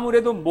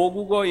아무래도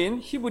모국어인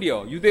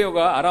히브리어,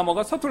 유대어가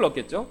아람어가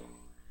서툴렀겠죠.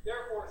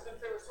 Therefore, since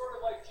they were sort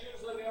of like Jews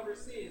living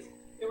overseas,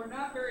 they were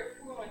not very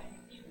fluent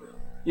in Hebrew.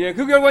 예,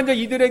 그 결과 이제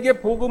이들에게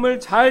복음을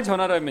잘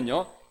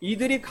전하려면요,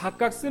 이들이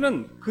각각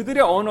쓰는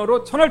그들의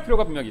언어로 전할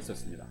필요가 분명히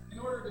있었습니다. In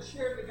order to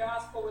share the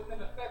gospel with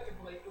them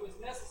effectively, it was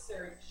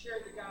necessary to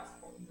share the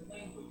gospel in the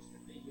language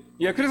that they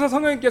used. 예, 그래서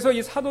성령님께서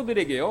이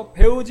사도들에게요,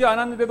 배우지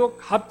않았는데도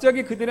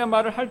갑자기 그들의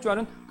말을 할 줄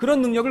아는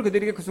그런 능력을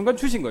그들에게 그 순간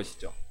주신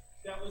것이죠.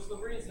 That was the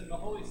reason the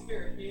Holy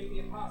Spirit gave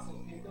the apostles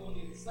the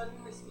ability to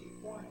suddenly speak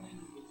foreign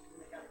languages when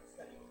they got to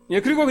study.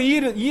 예, 그리고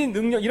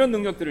이런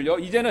능력들을요,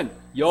 이제는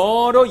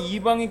여러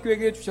이방인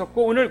교회에게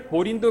주셨고, 오늘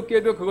고린도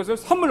교회도 그것을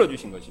선물로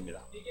주신 것입니다.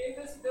 He gave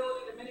this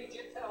ability to many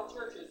Gentile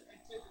churches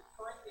and to the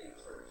Corinthian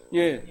church.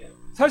 예,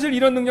 사실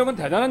이런 능력은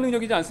대단한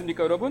능력이지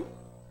않습니까, 여러분?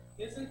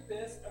 Isn't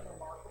this a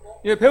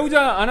remarkable? 예, 배우지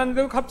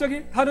않았는데도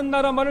갑자기 다른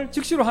나라 말을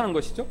즉시로 하는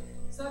것이죠.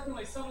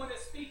 Suddenly, someone is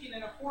speaking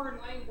in a foreign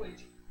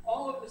language.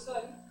 All of a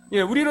sudden, 예,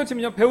 우리로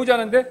치면요, 배우지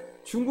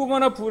않았는데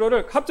중국어나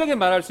불어를 갑자기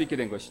말할 수 있게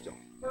된 것이죠.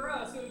 for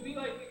us, it would be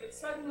like we could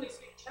suddenly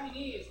speak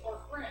Chinese or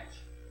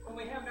French when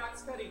we have not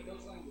studied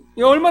those languages.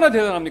 예, 얼마나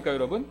대단합니까,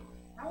 여러분?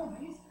 How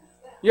amazing is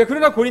that? 예,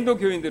 그러나 고린도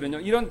교인들은요,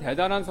 이런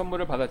대단한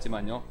선물을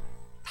받았지만요,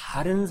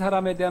 다른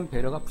사람에 대한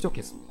배려가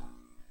부족했습니다.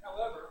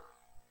 However,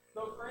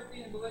 though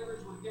Corinthian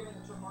believers were given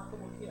this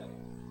remarkable gift,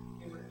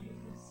 they were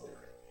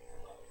inconsiderate.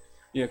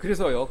 예,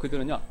 그래서요,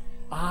 그들은요,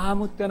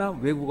 아무 때나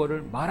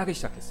외국어를 말하기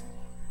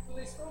시작했습니다. So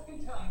they spoke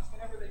in tongues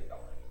whenever they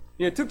felt it.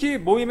 예, 특히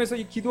모임에서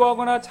이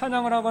기도하거나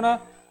찬양을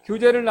하거나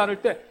교제를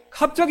나눌 때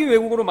갑자기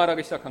외국어로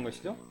말하기 시작한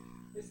것이죠.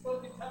 They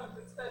spoke in tongues,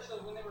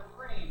 especially when they were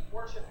praying,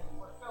 worshiping,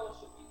 or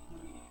fellowshipping in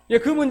the meeting. 예,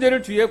 그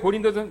문제를 뒤에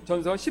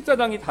고린도전서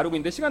 14장이 다루고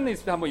있는데 시간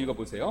있을 때 한번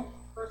읽어보세요.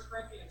 1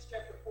 Corinthians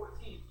chapter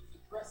 14 is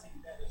addressing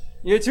that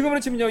issue. 예, 지금으로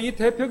치면요, 이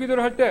대표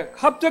기도를 할 때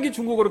갑자기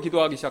중국어로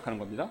기도하기 시작하는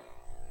겁니다.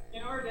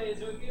 In our days,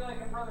 it would be like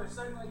a brother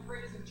suddenly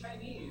prays in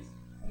Chinese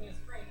when he is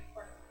praying in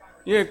front of the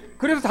congregation, 예,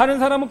 그래서 다른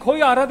사람은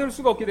거의 알아들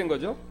수가 없게 된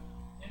거죠.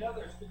 and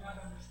others could not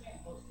understand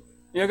most of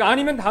it. 예,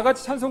 아니면 다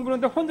같이 찬송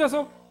부르는데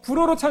혼자서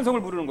불어로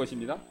찬송을 부르는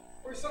것입니다.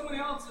 Or someone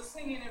else is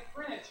singing in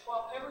French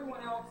while everyone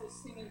else is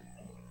singing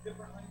in a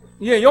different language.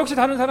 예, 역시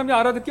다른 사람이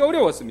알아듣기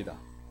어려웠습니다.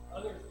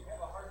 Others would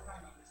have a hard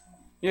time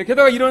understanding. 예,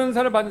 게다가 이런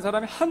은사를 받은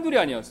사람이 한둘이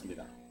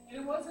아니었습니다. And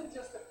it wasn't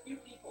just a few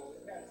people who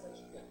had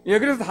such a gift. 예,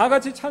 그래서 다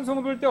같이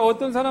찬송을 부를 때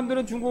어떤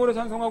사람들은 중국어로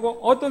찬송하고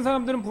어떤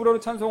사람들은 불어로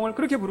찬송을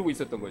그렇게 부르고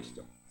있었던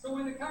것이죠. So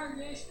when the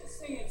congregation is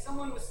singing,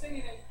 someone was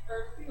singing in,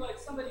 or it would be like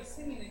somebody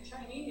singing in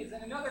Chinese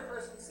and another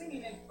person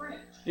singing in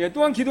French. 예,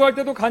 또한 기도할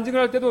때도 간증을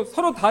할 때도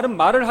서로 다른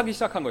말을 하기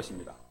시작한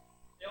것입니다.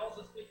 They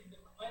also speak in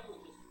different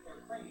languages when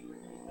they're praying or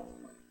giving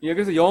testimony. 예,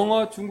 그래서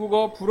영어,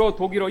 중국어, 불어,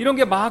 독일어 이런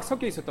게 막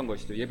섞여 있었던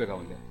것이죠, 예배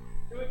가운데.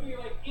 It would be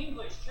like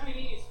English,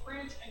 Chinese,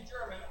 French, and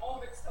German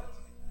all mixed up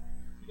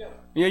together.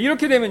 예,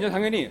 이렇게 되면요,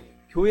 당연히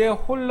교회에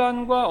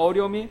혼란과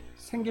어려움이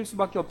생길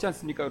수밖에 없지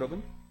않습니까,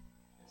 여러분?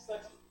 If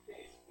such is the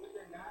case, would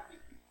there not be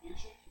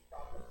confusion and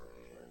problems in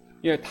the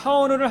church? 예,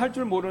 타언어를 할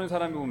줄 모르는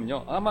사람이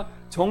보면요, 아마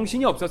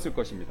정신이 없었을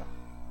것입니다.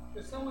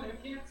 If someone who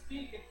can't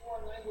speak in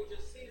foreign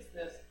languages sees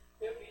this,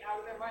 they would be out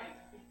of their minds.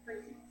 It'd be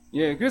craziness.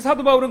 예, 그래서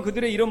사도 바울은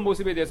그들의 이런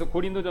모습에 대해서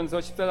고린도전서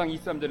 14장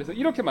 23절에서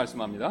이렇게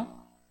말씀합니다.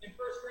 In 1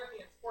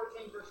 Corinthians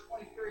 14, verse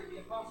 23, the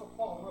Apostle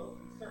Paul wrote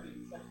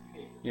concerning such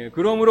behavior. 예,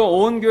 그러므로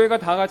온 교회가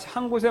다 같이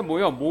한 곳에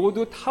모여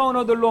모두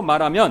타언어들로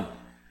말하면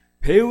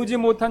배우지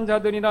못한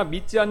자들이나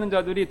믿지 않는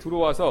자들이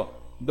들어와서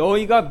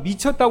너희가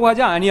미쳤다고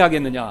하지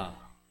아니하겠느냐.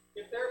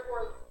 If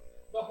therefore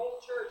the whole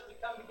church be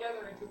come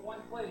together into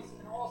one place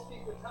and all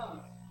speak with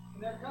tongues,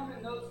 and there come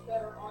in those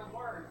that are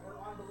unlearned or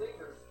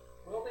unbelievers,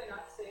 will they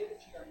not say that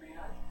ye are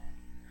mad?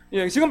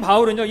 예, 지금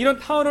바울은요, 이런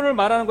타언어를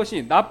말하는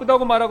것이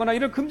나쁘다고 말하거나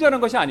이를 금지하는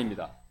것이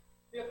아닙니다.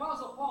 The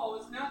Apostle Paul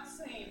is not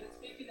saying that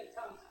speaking in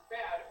tongues is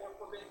bad or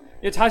forbidden.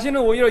 예,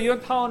 자신은 오히려 이런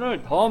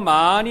타언을 더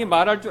많이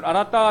말할 줄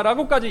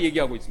알았다라고까지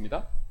얘기하고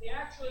있습니다. He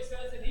actually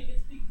says that he can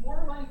speak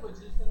more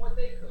languages than what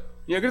they could.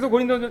 예, 그래서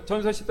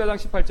고린도전서 14장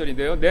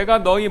 18절인데요. 내가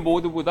너희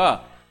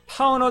모두보다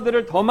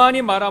타언어들을 더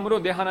많이 말함으로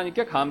내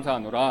하나님께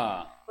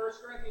감사하노라. 1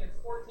 Corinthians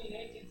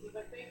 14:18 says,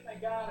 I thank my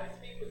God I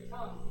speak with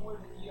tongues more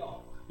than ye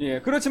all. 예,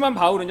 그렇지만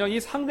바울은요, 이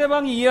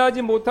상대방이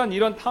이해하지 못한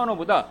이런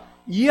타언어보다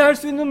이해할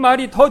수 있는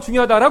말이 더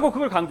중요하다라고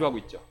그걸 강조하고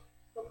있죠.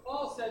 But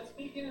Paul said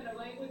speaking in a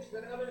language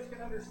that others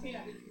can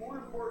understand is more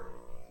important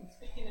than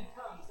speaking in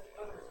tongues that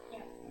others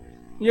can't.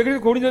 예, 그래서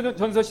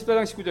고린도전서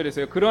 14장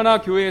 19절에서요.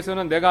 그러나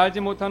교회에서는 내가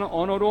알지 못하는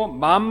언어로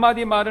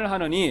 10,000마디 말을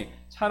하느니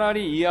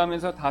차라리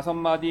이해하면서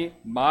 5마디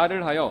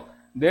말을 하여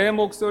내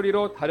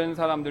목소리로 다른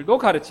사람들도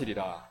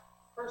가르치리라.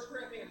 1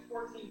 Corinthians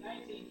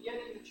 14:19, yet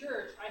in the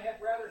church I had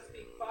rather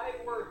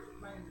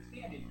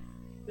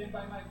then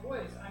by my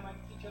voice I might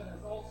teach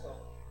others also.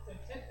 Then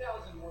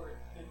 10,000 words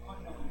in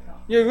unknown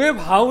tongue. 예, 왜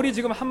바울이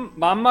지금 한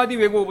 10,000마디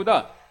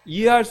외국어보다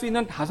이해할 수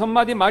있는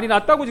 5마디 말이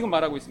낫다고 지금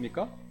말하고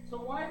있습니까? So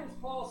why does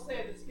Paul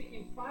say that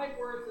speaking 5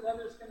 words that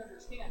others can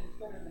understand is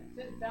better than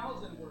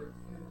 10,000 words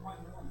in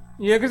unknown tongue?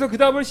 예, 그래서 그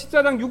답을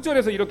 14장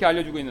 6절에서 이렇게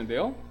알려주고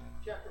있는데요.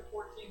 Chapter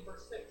 14,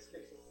 verse 6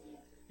 gives us the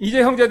answer.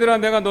 이제 형제들아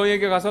내가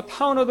너희에게 가서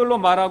타언어들로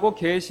말하고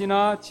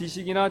계시나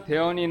지식이나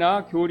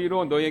대언이나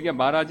교리로 너희에게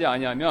말하지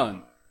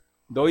아니하면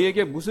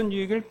너희에게 무슨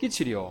유익을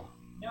끼치리요?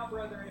 Now,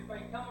 brethren, if I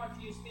come unto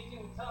you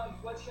speaking with tongues,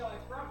 what shall I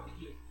profit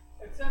you?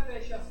 Except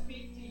I shall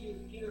speak to you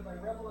either by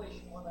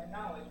revelation or by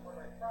knowledge or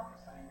by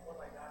prophesying or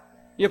by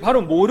doctrine. 예,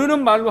 바로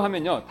모르는 말로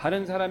하면요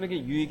다른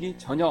사람에게 유익이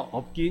전혀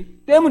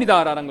없기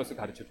때문이다라는 것을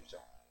가르쳐 주죠.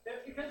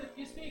 That's because if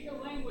you speak a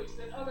language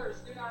that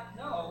others do not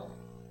know,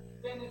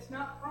 then it's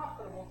not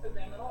profitable to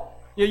them at all.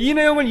 예, 이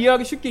내용을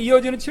이해하기 쉽게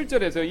이어지는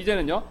 7절에서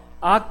이제는요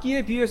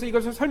악기에 비유해서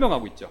이것을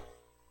설명하고 있죠.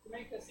 To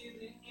make this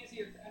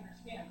easier to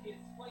understand, he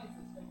explains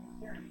this by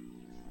comparing it.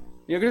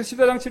 예, 그래서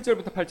 14장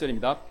 7절부터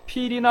 8절입니다.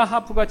 필이나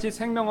하프같이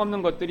생명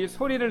없는 것들이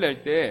소리를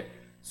낼 때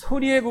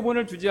소리의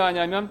구분을 주지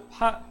아니하면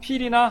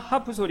필이나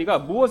하프 소리가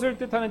무엇을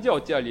뜻하는지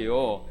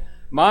어찌하리요?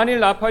 만일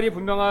나팔이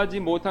분명하지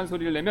못한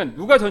소리를 내면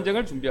누가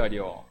전쟁을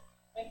준비하리요?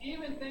 And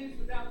even things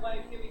without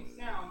life-giving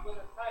sound,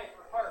 whether pipe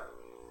or harp,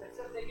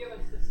 except they give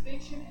us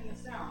distinction in the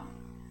sound,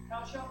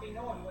 how shall it be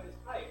known what is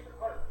pipe or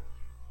harp?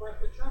 For if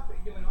the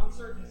trumpet give an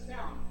uncertain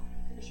sound,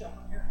 who shall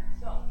prepare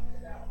himself for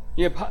battle?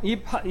 예,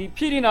 이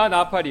필이나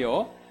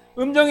나팔이요.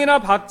 음정이나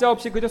박자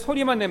없이 그저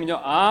소리만 내면요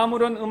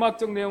아무런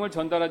음악적 내용을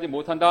전달하지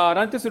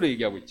못한다라는 뜻으로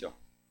얘기하고 있죠.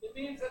 It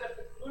means that if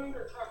the flute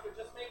or trumpet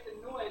just make the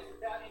noise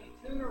without any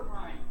tune or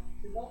rhyme,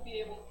 it won't be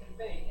able to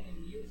convey any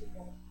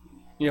musical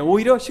meaning. 예,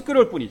 오히려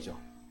시끄러울 뿐이죠.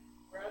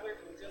 Rather,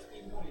 it will just be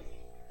noisy,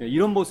 예,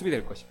 이런 모습이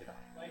될 것입니다.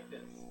 like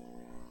this.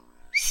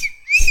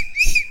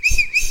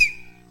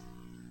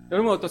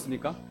 여러분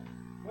어떻습니까?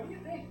 What do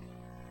you think?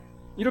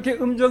 이렇게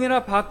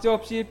음정이나 박자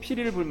없이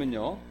피리를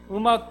불면요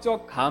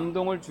음악적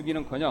감동을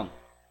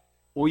주기는커녕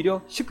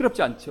오히려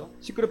시끄럽지 않죠?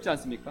 시끄럽지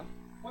않습니까?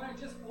 When I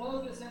just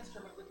blow this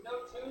instrument with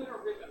no tune or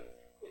rhythm,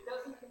 it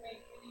doesn't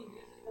convey any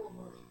musical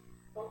emotion,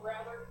 but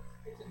rather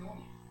it's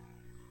annoying.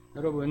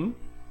 여러분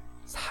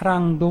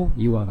사랑도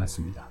이와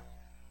같습니다.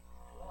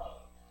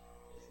 Love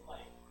is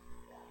like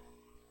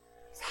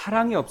that.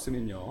 사랑이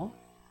없으면요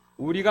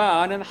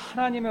우리가 아는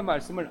하나님의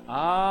말씀을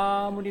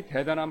아무리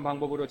대단한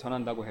방법으로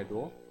전한다고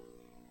해도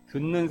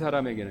듣는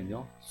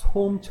사람에게는요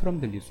소음처럼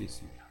들릴 수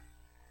있습니다.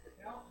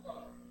 Without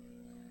love,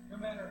 no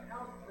matter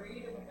how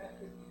great of a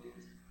method you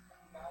use to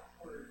proclaim God's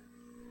word,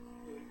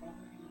 it would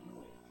only be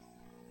noise.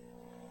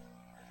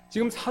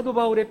 지금 사도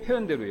바울의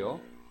표현대로요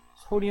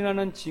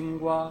소리나는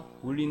징과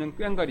울리는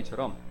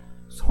꽹과리처럼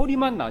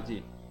소리만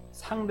나지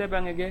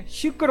상대방에게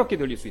시끄럽게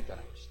들릴 수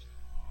있다는 것이죠.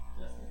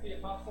 Just as the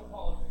Apostle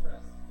Paul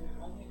expressed, it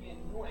would only be a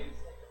noise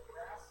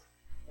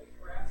like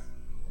brass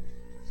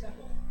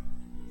cymbal,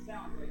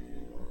 sound like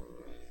the noise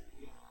of noise.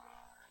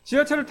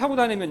 지하철을 타고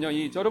다니면요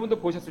여러분도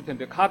보셨을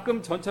텐데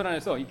가끔 전철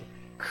안에서 이렇게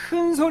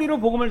큰 소리로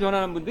복음을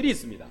전하는 분들이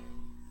있습니다.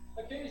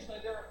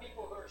 Occasionally, there are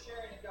people who are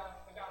sharing the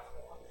gospel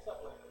on the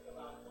subway with a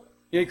loud voice.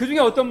 예, 그 중에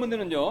어떤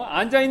분들은요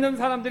앉아 있는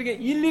사람들에게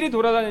일일이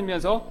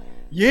돌아다니면서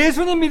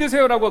예수님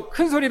믿으세요라고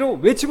큰 소리로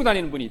외치고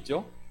다니는 분이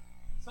있죠.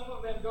 Some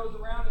of them goes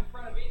around in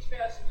front of each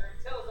passenger and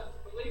tells them to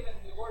believe in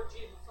the Lord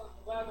Jesus. Some of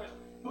the others,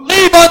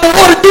 believe on the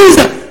Lord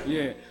Jesus.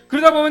 예,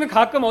 그러다 보면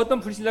가끔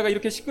어떤 불신자가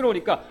이렇게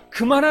시끄러우니까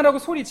그만하라고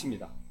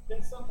소리칩니다. Then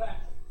sometimes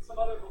some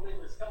other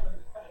believers tell them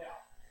to cut it out.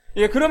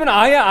 예, 그러면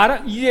아예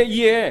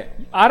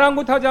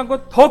아랑곳하지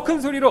않고 더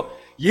큰 소리로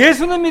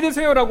예수는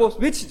믿으세요라고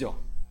외치죠.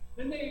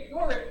 Then they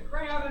ignore it and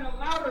cry out in a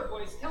louder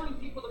voice, telling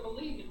people to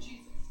believe in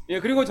Jesus. 예,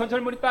 그리고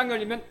전철문이 딱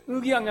열리면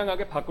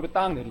의기양양하게 밖으로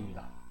딱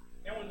내립니다.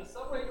 And when the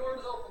subway doors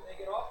open, they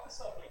get off the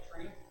subway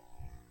train.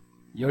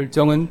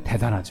 열정은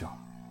대단하죠.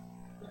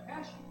 The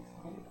passion is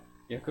amazing.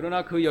 예,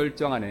 그러나 그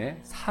열정 안에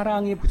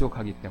사랑이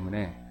부족하기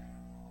때문에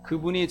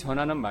그분이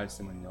전하는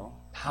말씀은요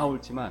다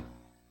옳지만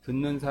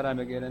듣는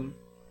사람에게는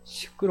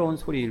시끄러운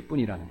소리일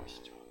뿐이라는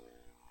것이죠.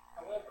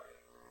 However,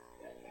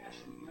 that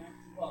passion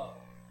lacks love.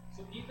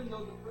 So even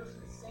though the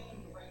person is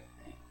saying the right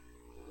thing,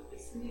 the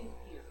listening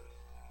ear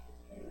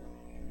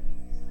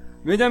is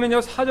only. 왜냐면요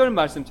 4절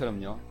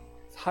말씀처럼요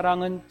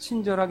사랑은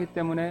친절하기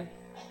때문에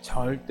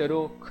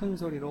절대로 큰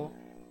소리로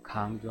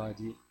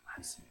강조하지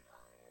않습니다.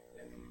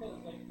 That's because,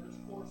 like verse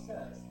 4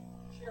 says,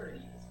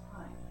 charity is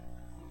kind.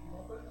 It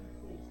never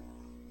imposes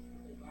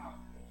with a loud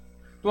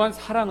voice. 또한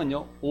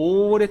사랑은요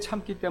오래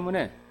참기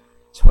때문에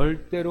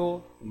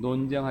절대로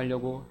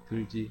논쟁하려고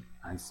들지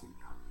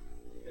않습니다.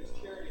 Because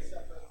charity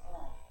suffers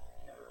long,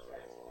 never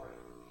strikes hard.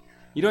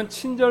 이런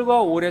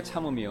친절과 오래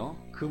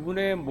참음이요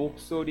그분의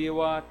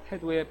목소리와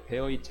태도에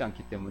배어 있지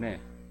않기 때문에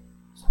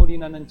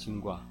소리나는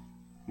징과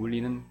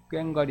울리는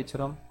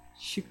꽹과리처럼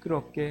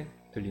시끄럽게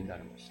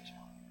들린다는 것이죠.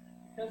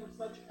 Because of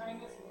such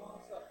kindness and long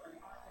suffering,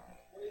 not in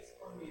his voice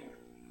or manner.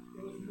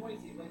 It was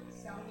noisy like the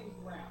sounding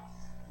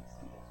brass and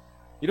cymbals.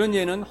 이런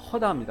예는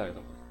허다합니다,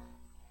 여러분.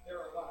 There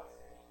are lots.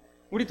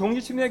 우리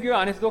독립침례교회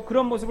안에서도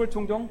그런 모습을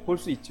종종 볼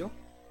수 있죠.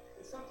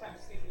 We sometimes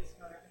see this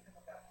in our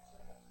Independent Baptist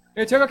circles.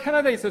 예, 제가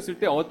캐나다에 있었을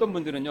때 어떤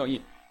분들은요,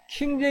 이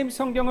킹제임스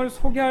성경을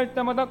소개할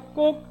때마다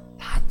꼭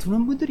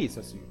다투는 분들이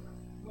있었습니다.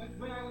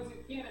 When I was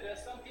in Canada,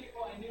 some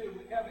people I knew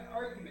would have an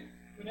argument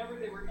whenever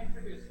they were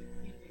introduced to the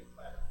King James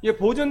Bible. 예,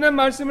 보존된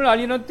말씀을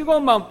알리는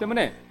뜨거운 마음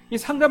때문에 이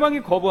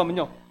상대방이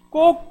거부하면요,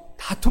 꼭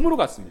다툼으로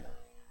갔습니다.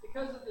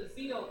 Because of the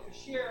zeal to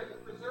share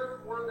the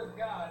preserved Word of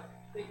God,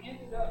 they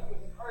ended up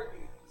with an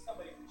argument when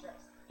somebody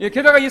rejects it. 예,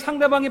 게다가 이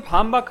상대방이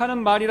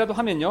반박하는 말이라도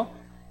하면요,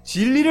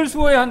 진리를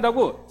수호해야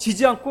한다고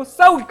지지 않고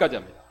싸우기까지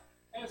합니다.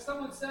 And if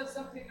someone says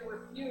something to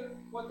refute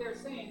what they're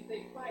saying,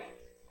 they fight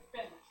to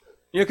defend the truth.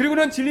 예,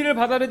 그리고는 진리를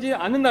받아들이지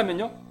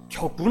않는다면요,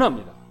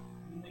 격분합니다.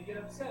 And they get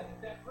upset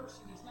if that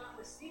person is not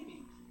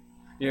receiving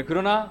truth. 예,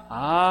 그러나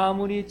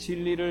아무리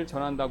진리를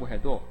전한다고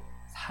해도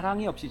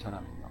사랑이 없이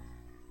전하면요,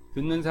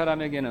 듣는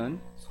사람에게는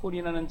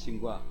소리나는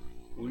징과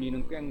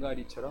울리는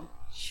꽹과리처럼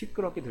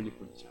시끄럽게 들릴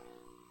뿐이죠.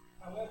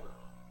 However,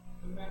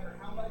 no matter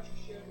how much you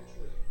share the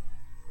truth,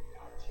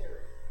 without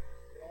charity,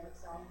 it only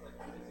sounds like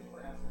a busy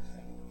brass or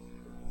singing.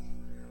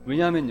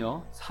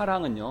 왜냐하면요,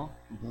 사랑은요,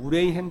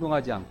 무례히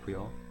행동하지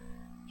않고요,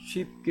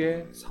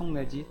 쉽게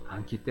성내지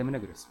않기 때문에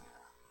그렇습니다.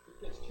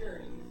 Because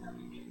charity does not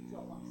begin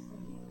itself on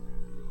sin.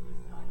 It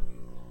is not.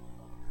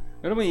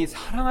 여러분, 이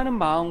사랑하는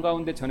마음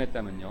가운데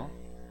전했다면요,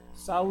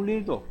 싸울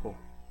일도 없고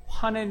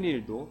화낼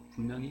일도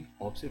분명히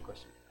없을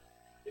것입니다.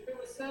 If it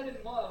was said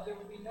in love, there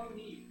would be no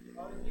need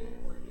to argue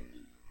or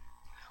dispute.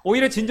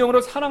 오히려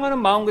진정으로 사랑하는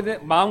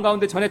마음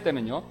가운데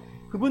전했다면요,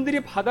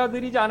 그분들이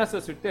받아들이지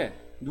않았었을 때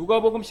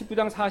누가복음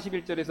 19장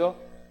 41절에서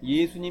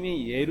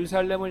예수님이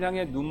예루살렘을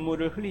향해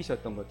눈물을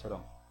흘리셨던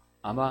것처럼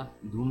아마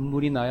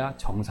눈물이 나야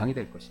정상이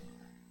될 것입니다.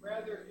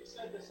 Rather, if you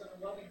said this on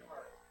a loving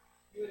heart,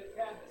 you would have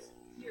had this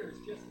tears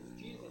just as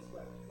Jesus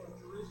wept for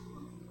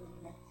Jerusalem in Luke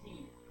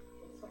 19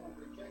 when someone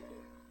rejected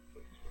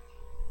what he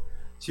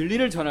did.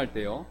 진리를 전할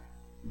때요,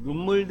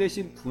 눈물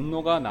대신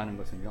분노가 나는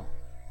것은요,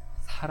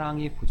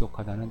 사랑이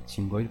부족하다는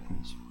증거일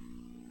뿐이죠.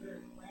 There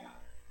is wrath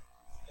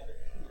instead of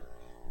tears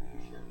when you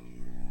share the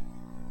truth.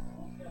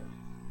 Won't tell you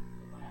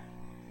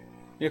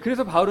wrath. 예,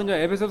 그래서 바울은요,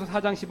 에베소서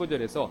 4장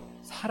 15절에서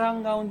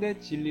사랑 가운데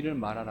진리를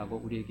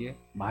말하라고 우리에게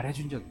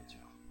말해준 적이 있죠.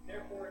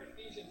 Therefore, in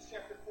Ephesians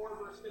chapter 4,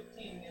 verse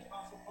 15, the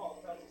Apostle Paul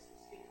tells us to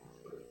speak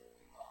the truth.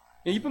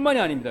 예, 이뿐만이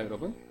아닙니다,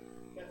 여러분.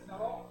 That's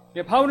not all.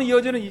 예, 바울은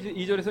이어지는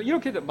 2절에서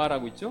이렇게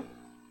말하고 있죠.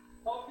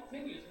 Paul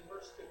continues in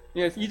verse 2.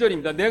 예,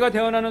 2절입니다. 내가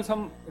대언하는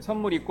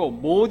선물이 있고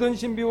모든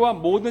신비와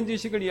모든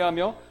지식을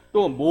이해하며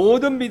또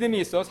모든 믿음이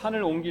있어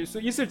산을 옮길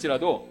수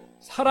있을지라도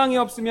사랑이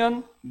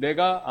없으면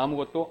내가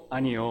아무것도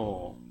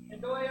아니요.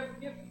 And though I have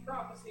the gift of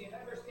prophecy and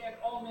understand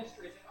all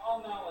mysteries and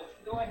all knowledge,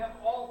 and though I have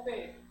all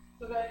faith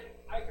so that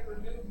I could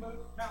remove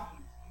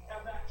mountains and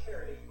have not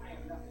charity, I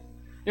am nothing.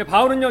 예,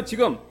 바울은요,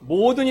 지금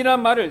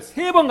모든이란 말을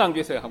 3번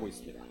강조해서 하고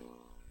있습니다.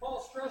 Paul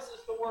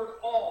stresses the word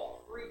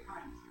all 3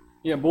 times.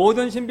 예,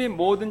 모든 신비,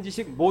 모든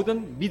지식,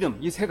 모든 믿음,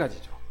 이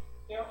 3가지죠.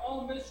 They are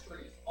all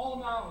mysteries, all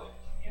knowledge,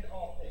 and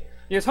all faith.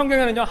 예,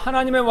 성경에는요,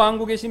 하나님의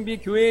왕국의 신비,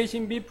 교회의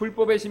신비,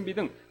 불법의 신비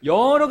등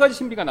여러 가지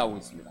신비가 나오고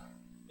있습니다.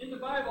 In the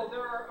Bible,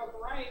 there are a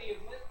variety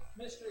of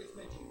mysteries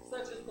mentioned,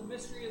 such as the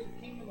mystery of the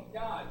kingdom of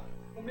God,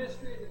 the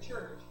mystery of the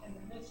church, and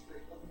the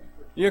mystery of the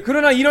mystery. 예,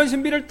 그러나 이런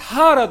신비를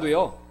다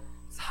알아도요,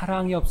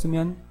 사랑이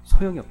없으면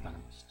소용이 없다는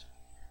것이죠.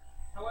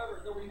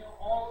 However, though we know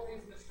all of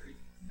these mysteries,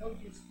 it's no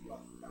use to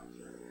us without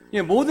charity.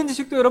 예, 모든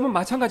지식도 여러분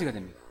마찬가지가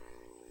됩니다.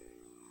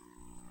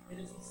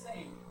 It is the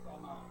same with all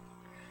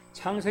knowledge.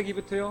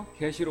 창세기부터요,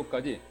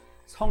 계시록까지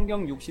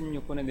성경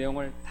 66권의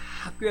내용을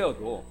다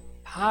꿰어도,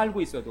 다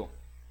알고 있어도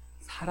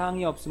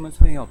사랑이 없으면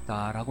소용이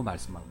없다라고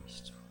말씀하고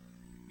계시죠.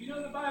 You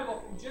know the Bible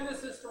from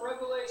Genesis to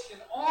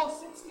Revelation, all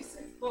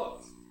 66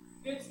 books,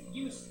 it's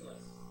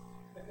useless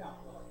without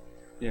love.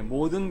 예,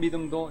 모든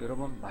믿음도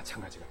여러분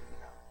마찬가지가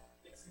됩니다.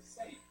 It's the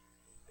same.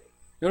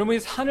 여러분이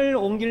산을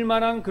옮길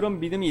만한 그런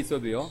믿음이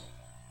있어도요,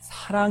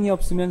 사랑이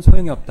없으면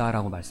소용이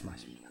없다라고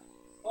말씀하십니다.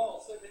 Paul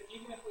said that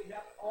even if we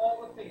have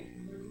all the faith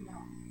in moving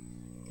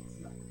mountains, it's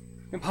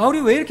nothing.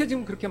 바울이 왜 이렇게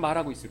지금 그렇게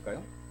말하고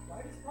있을까요?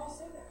 Why does Paul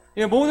say that?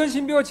 예, 모든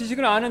신비와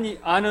지식을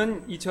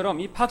아는 이처럼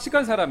이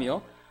박식한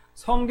사람이요,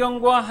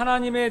 성경과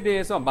하나님에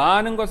대해서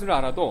많은 것을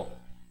알아도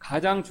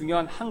가장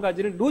중요한 한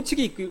가지를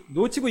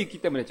놓치고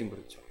있기 때문에 지금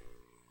그렇죠.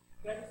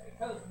 That is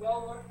because the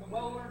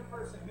well-learned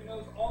person who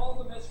knows all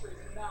the mysteries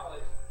and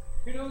knowledge,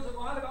 who knows a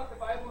lot about the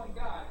Bible and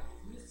God, is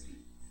missing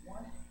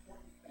one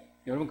important thing.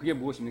 여러분, 그게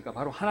무엇입니까?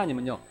 바로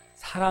하나님은요,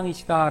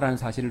 사랑이시다라는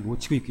사실을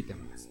놓치고 있기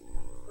때문에 그렇습니다.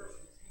 The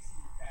person is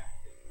missing the fact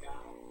that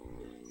God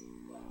is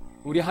love.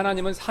 우리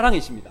하나님은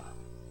사랑이십니다.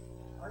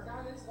 Our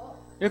God is love.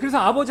 예, 그래서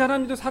아버지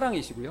하나님도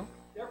사랑이시고요,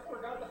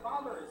 Therefore, God the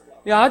Father is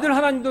love. 예, 아들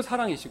하나님도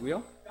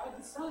사랑이시고요, God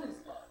the Son is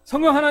love.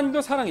 성령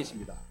하나님도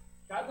사랑이십니다.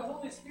 God the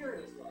Holy Spirit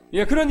is love.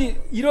 예, 그러니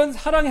이런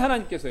사랑의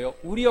하나님께서요,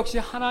 우리 역시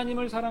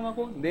하나님을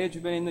사랑하고 내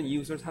주변에 있는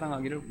이웃을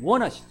사랑하기를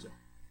원하시죠.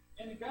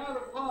 And the God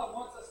of love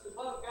wants us to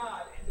love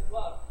God and to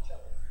love each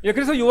other. 예,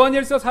 그래서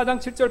요한일서 4장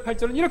 7절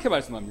 8절은 이렇게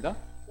말씀합니다.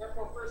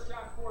 Therefore, 1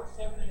 John 4,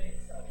 7 and 8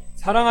 says,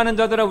 사랑하는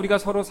자들아 우리가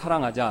서로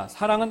사랑하자.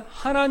 사랑은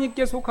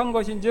하나님께 속한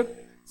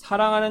것인즉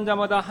사랑하는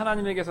자마다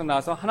하나님에게서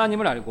나서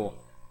하나님을 알고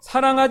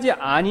사랑하지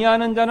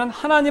아니하는 자는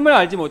하나님을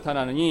알지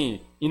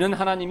못하나니 이는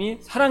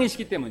하나님이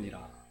사랑이시기 때문이라.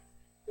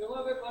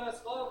 Beloved, let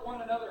us love one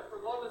another, for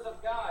love is of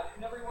God,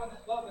 and everyone that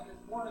loveth is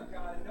born of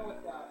God and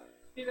knoweth God.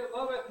 He that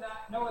loveth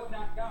not knoweth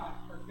not God,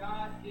 for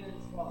God is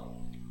love.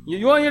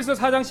 요한일서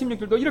 4장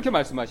 16절도 이렇게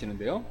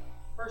말씀하시는데요.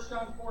 1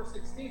 John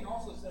 4:16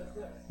 also says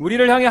this.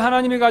 우리를 향해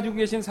하나님이 가지고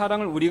계신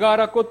사랑을 우리가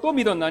알았고 또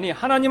믿었나니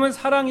하나님은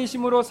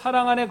사랑이심으로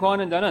사랑 안에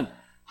거하는 자는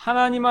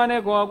하나님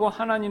안에 거하고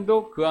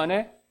하나님도 그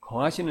안에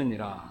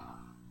거하시느니라.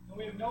 And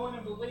we have known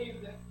and believed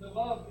that the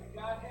love that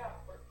God hath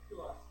to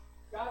us.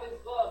 God is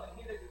love, and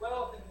he that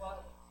dwelleth in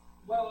love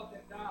dwelleth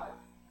in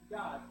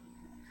God.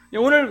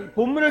 오늘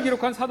본문을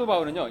기록한 사도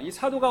바울은요, 이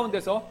사도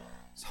가운데서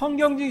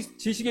성경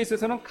지식에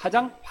있어서는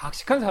가장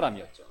박식한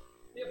사람이었죠.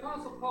 The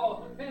Apostle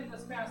Paul, who penned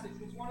this passage,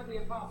 was one of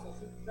the apostles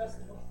who possessed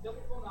the most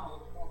biblical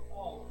knowledge of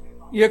all of the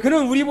apostles. 예,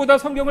 그는 우리보다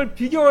성경을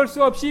비교할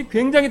수 없이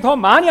굉장히 더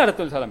많이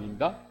알았던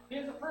사람입니다. He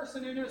is a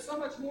person who knew so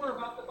much more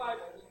about the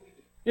Bible than we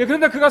do. 예,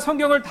 그런데 그가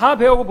성경을 다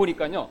배우고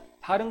보니까요,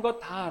 다른 것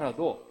다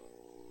알아도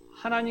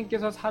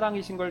하나님께서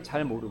사랑이신 걸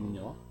잘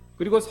모르면요,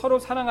 그리고 서로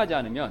사랑하지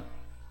않으면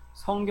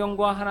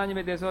성경과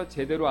하나님에 대해서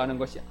제대로 아는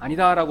것이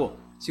아니다라고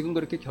지금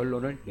그렇게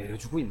결론을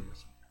내려주고 있는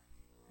것입니다.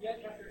 Yet,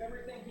 after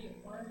everything he had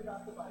learned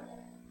about the Bible,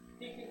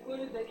 he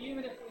concluded that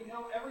even if we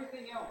know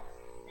everything else,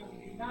 and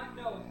we do not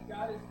know that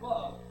God is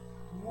love,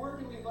 nor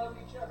do we love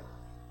each other,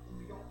 then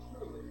we don't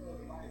truly know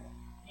the Bible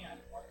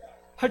and our God.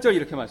 8절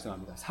이렇게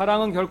말씀합니다.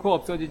 사랑은 결코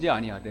없어지지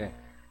아니하되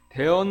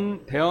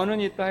대언은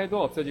있다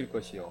해도 없어질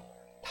것이요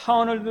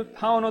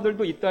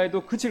타언어들도 있다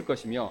해도 그칠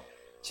것이며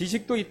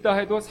지식도 있다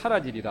해도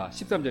사라지리라.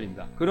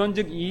 13절입니다.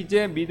 그런즉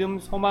이제 믿음,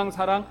 소망,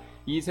 사랑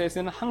이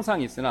셋은 항상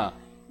있으나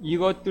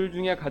이것들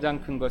중에 가장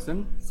큰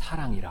것은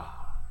사랑이라.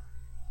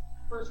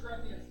 1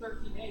 Corinthians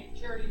 13:8,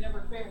 charity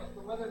never faileth,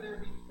 for whether there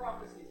be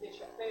prophecies, they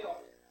shall fail.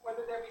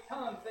 Whether there be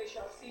tongues, they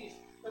shall cease.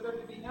 Whether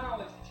there be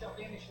knowledge, it shall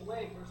vanish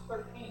away. Verse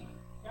 13,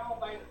 now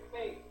by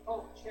faith,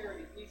 hope,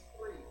 charity, these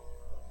three,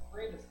 the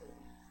greatest of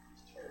these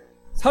is charity.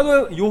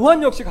 사도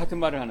요한 역시 같은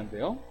말을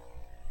하는데요.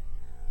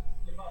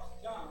 The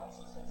Apostle John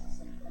also says the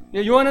same thing.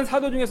 예, 요한은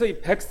사도 중에서 이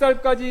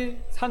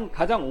 100살까지 산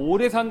가장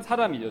오래 산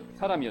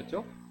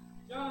사람이었죠.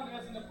 John,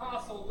 as an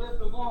apostle,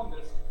 lived the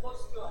longest, close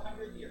to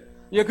 100 years.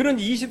 예, 그런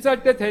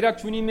 20살 때 대략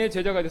주님의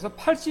제자가 돼서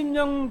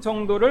 80년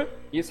정도를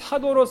이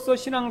사도로서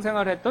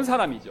신앙생활을 했던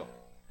사람이죠.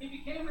 He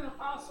became an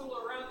apostle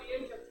around the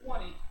age of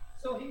 20,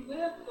 so he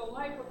lived the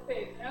life of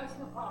faith as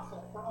an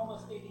apostle for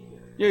almost 80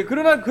 years. 예,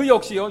 그러나 그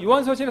역시요,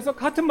 요한서신에서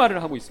같은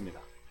말을 하고 있습니다.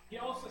 He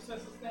also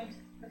says the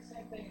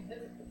same thing in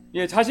his book.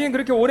 예, 자신이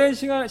그렇게 오랜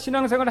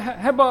신앙생활을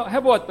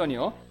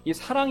해보았더니요, 이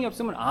사랑이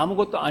없으면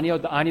아무것도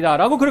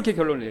아니다라고 그렇게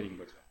결론을 내린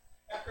거죠.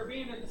 After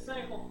being a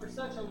disciple for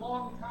such a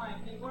long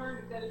time, he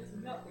learned that it's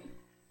nothing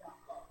without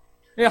love.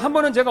 예, 한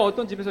번은 제가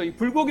어떤 집에서 이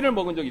불고기를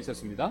먹은 적이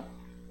있었습니다.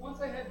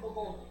 Once I had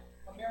bulgogi,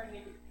 a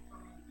marinated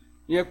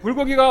예,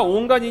 불고기가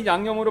온갖 이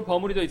양념으로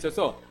버무려져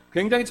있어서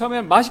굉장히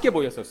처음에는 맛있게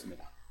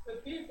보였었습니다.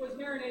 The beef was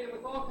marinated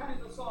with all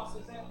kinds of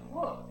sauces and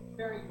looked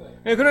very good.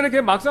 예, 그러나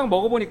이렇게 막상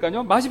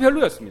먹어보니까요, 맛이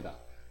별로였습니다.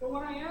 But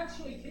when I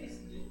actually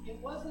tasted it, it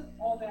wasn't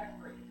all that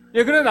great.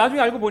 예, 그러나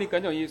나중에 알고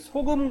보니까요, 이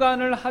소금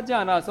간을 하지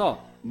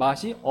않아서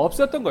맛이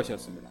없었던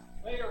것이었습니다.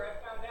 Later, I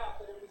found out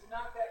that it was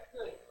not that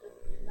good because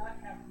it did not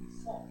have any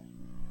salt.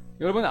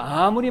 여러분,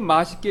 아무리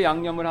맛있게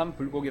양념을 한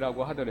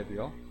불고기라고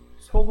하더라도요,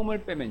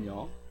 소금을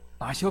빼면요,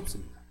 맛이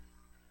없습니다.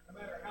 No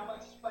matter how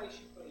much spice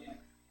you put in,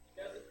 it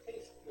doesn't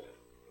taste good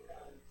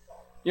without any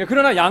salt. 예,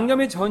 그러나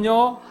양념이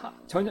전혀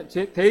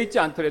돼 있지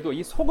않더라도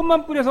이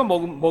소금만 뿌려서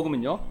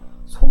먹으면요,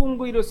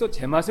 소금구이로서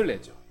제맛을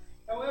내죠.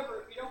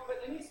 However, if you don't put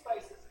any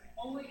spices and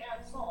only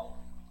add salt,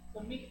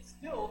 the meat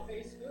still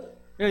tastes good.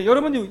 예,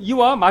 여러분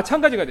이와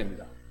마찬가지가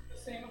됩니다. The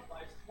same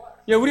applies to us.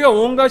 예, 우리가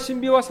온갖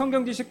신비와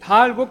성경 지식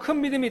다 알고 큰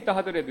믿음이 있다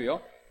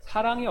하더라도요,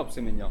 사랑이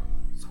없으면요,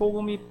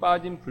 소금이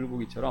빠진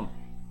불고기처럼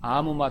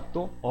아무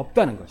맛도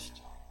없다는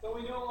것이죠. So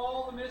we know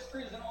all the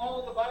mysteries and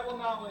all the Bible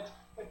knowledge,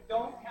 but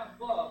don't have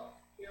love.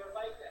 We are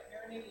like that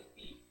marinated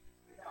beef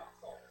without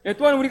salt. 예,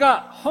 또한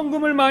우리가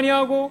헌금을 많이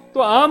하고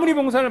또 아무리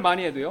봉사를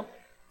많이 해도요,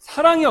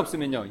 사랑이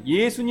없으면요,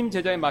 예수님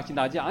제자의 맛이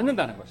나지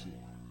않는다는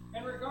것입니다.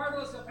 And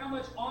regardless of how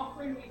much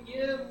offering we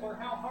give or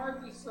how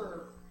hard we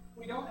serve,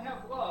 we don't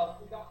have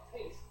love, we don't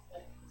taste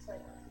like the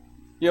disciples.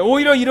 예,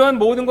 오히려 이러한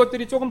모든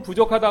것들이 조금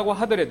부족하다고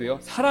하더라도요,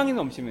 사랑이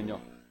넘치면요,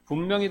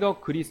 분명히 더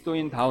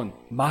그리스도인다운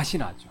맛이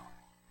나죠.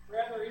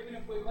 Rather, even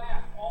if we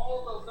lack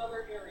all those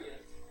other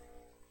areas,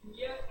 and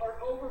yet are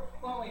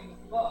overflowing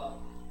with love,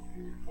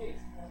 we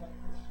taste more like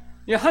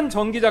Christians. 예, 한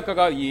전기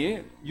작가가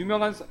이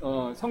유명한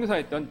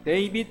선교사였던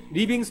데이빗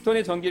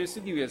리빙스톤의 전기를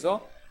쓰기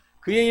위해서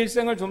그의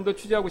일생을 좀 더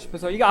취재하고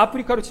싶어서 이게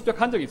아프리카로 직접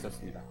간 적이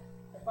있었습니다.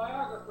 A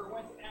biographer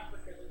went to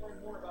Africa to learn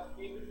more about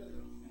David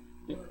Livingstone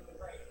in order to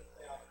write his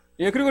biography.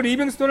 예, 그리고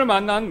리빙스톤을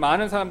만난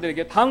많은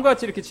사람들에게 다음과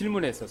같이 이렇게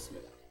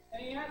질문했었습니다.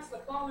 And he asked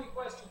the following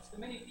questions to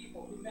many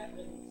people who met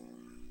Livingstone.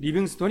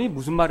 리빙스톤이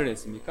무슨 말을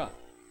했습니까?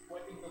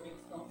 What did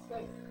Livingstone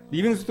say?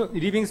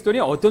 리빙스톤이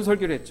어떤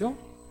설교를 했죠?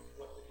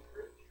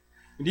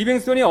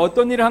 리빙스톤이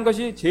어떤 일을 한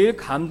것이 제일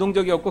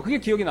감동적이었고 그게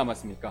기억에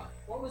남았습니까?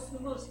 What was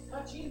the most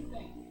touching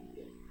thing he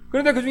did?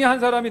 그런데 그 중에 한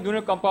사람이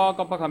눈을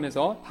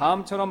깜빡깜빡하면서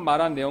다음처럼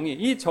말한 내용이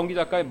이 전기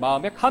작가의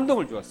마음에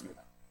감동을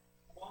주었습니다.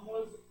 Among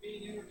those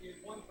being interviewed,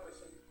 one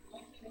person,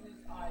 blinking in his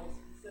eyes,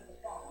 he said the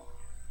following,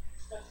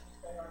 which touched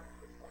his heart.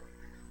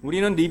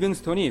 우리는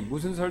리빙스톤이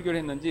무슨 설교를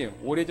했는지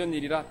오래전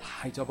일이라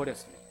다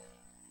잊어버렸습니다.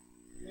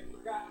 We had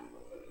forgotten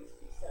what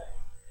Livingston said.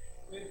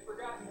 We had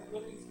forgotten what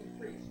Livingston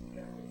preached.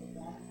 That was a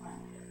long time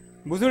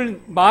ago.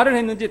 무슨 말을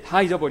했는지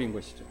다 잊어버린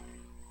것이죠.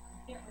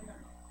 We can't remember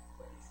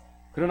what he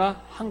said.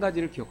 그러나 한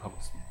가지를 기억하고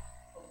있습니다.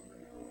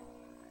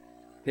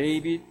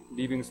 데이빗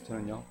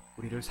리빙스턴은요,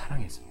 우리를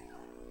사랑했습니다.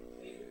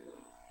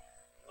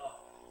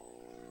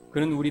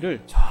 그는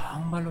우리를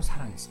정말로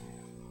사랑했습니다.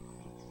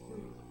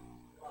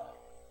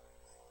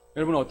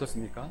 여러분은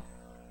어떻습니까?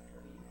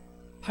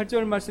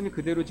 8절 말씀이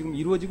그대로 지금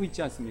이루어지고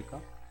있지 않습니까?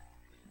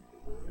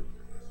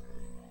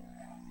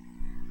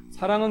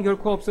 사랑은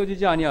결코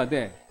없어지지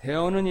아니하되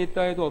대언은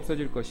있다 해도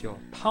없어질 것이요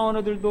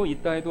타언어들도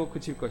있다 해도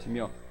그칠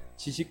것이며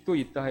지식도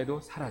있다 해도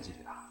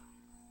사라지리라.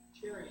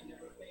 Charity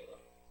never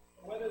faileth.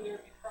 And whether there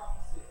be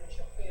prophecy, they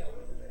shall fail.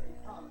 Whether there be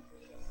tongues,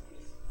 they shall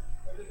cease.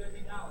 Whether there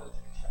be knowledge,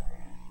 they shall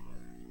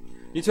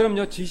vanish.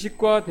 이처럼요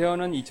지식과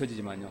대언은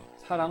잊혀지지만요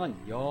사랑은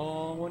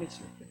영원히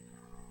지속됩니다.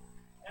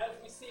 As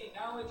we see,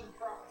 knowledge and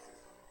prophecies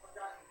will be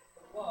forgotten,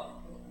 but love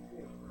will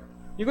endure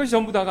forever. 이것이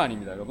전부 다가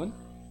아닙니다, 여러분.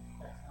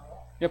 That's not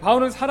all. 예,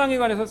 바울은 사랑에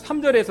관해서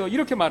 3절에서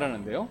이렇게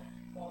말하는데요.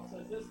 Paul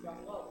says this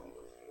about love in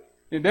verse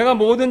 3. 예, 내가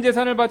모든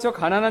재산을 바쳐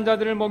가난한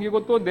자들을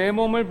먹이고 또 내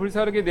몸을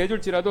불사르게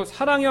내줄지라도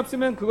사랑이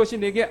없으면 그것이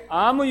내게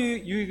아무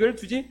유익을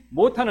주지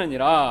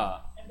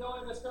못하느니라. And though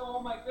I bestow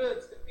all my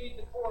goods to feed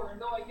the poor, and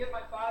though I give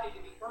my body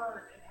to be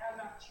burned and have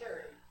not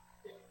charity,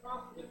 it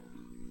profiteth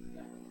me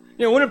nothing.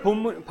 예, 오늘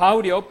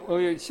바울이요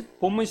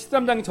본문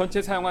 13장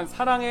전체 사용한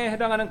사랑에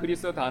해당하는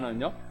그리스어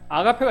단어는요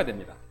아가페가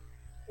됩니다.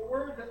 The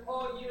word that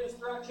Paul used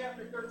throughout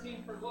chapter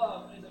 13 for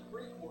love is a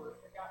Greek word,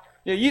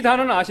 agape. 예, 이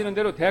단어는 아시는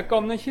대로 대가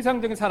없는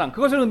희생적인 사랑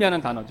그것을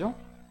의미하는 단어죠.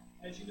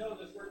 As you know,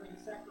 this word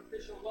means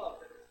sacrificial love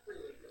that is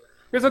freely given.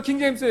 그래서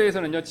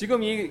킹제임스에서는요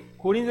지금 이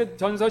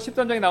고린도전서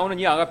 13장에 나오는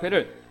이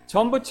아가페를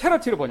전부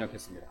체러티로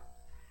번역했습니다.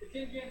 The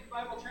King James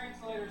Bible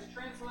translators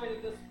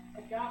translated this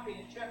agape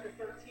in chapter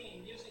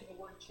 13 using the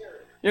word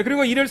charity. 예,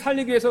 그리고 이를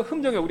살리기 위해서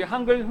흠정역, 우리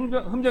한글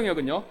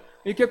흠정역은요,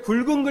 이렇게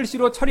굵은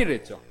글씨로 처리를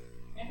했죠.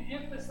 And to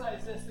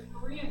emphasize this, the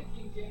Korean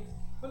King James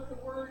put the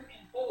word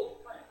in bold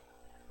print.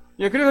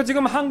 예, 그래서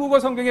지금 한국어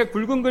성경에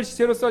굵은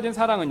글씨체로 써진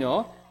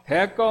사랑은요,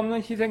 대가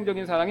없는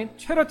희생적인 사랑인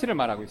체러티를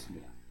말하고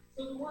있습니다.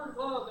 So the word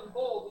love in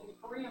bold in the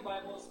Korean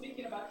Bible is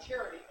speaking about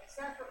charity, a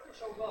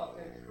sacrificial love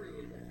that is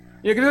freely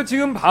given. 예, 그래서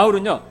지금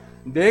바울은요,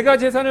 내가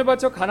재산을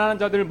바쳐 가난한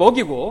자들을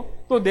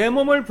먹이고 또 내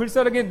몸을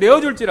불사르게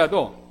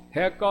내어줄지라도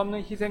대가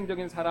없는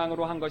희생적인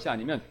사랑으로 한 것이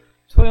아니면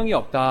소용이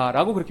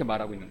없다라고 그렇게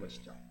말하고 있는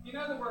것이죠. In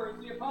other words,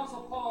 the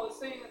Apostle Paul is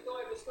saying that though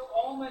I bestow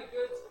all my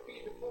goods to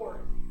feed the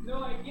poor,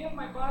 though I give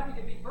my body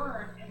to be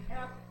burned and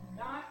have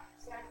not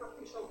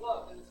sacrificial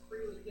love that is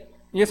freely given.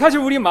 예, 사실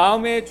우리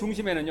마음의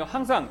중심에는요,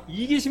 항상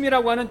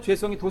이기심이라고 하는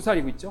죄성이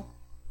도사리고 있죠.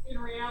 In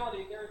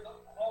reality, there's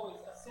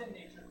always a sin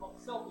nature called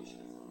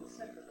selfishness in the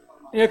center of our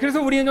mind. 예,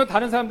 그래서 우리는요,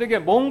 다른 사람들에게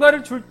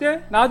뭔가를 줄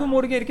때 나도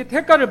모르게 이렇게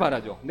대가를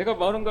바라죠. 내가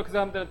뭔가 그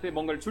사람들한테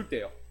뭔가를 줄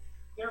때요.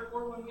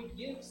 Therefore, when we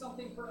give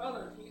something for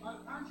others, we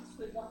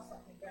unconsciously want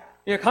something back.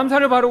 예,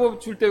 감사를 바라고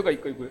줄 때가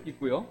있고요. We want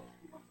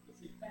to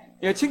receive thanks.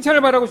 예,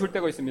 칭찬을 바라고 줄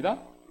때가 있습니다.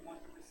 We want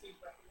to receive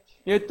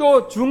recognition. 예,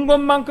 또 준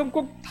것만큼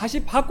꼭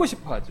다시 받고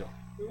싶어 하죠.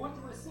 We want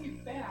to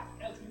receive back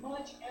as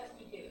much as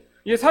we gave.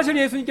 예, 사실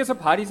예수님께서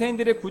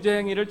바리새인들의 구제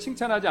행위를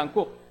칭찬하지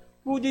않고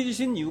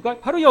꾸짖으신 이유가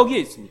바로 여기에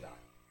있습니다.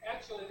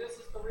 Actually, this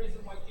is the reason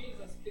why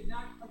Jesus did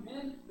not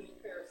commend the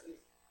Pharisees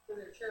for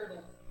their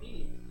charitable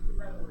deeds, but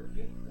rather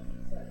rebuked them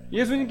and said,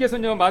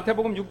 예수님께서는요,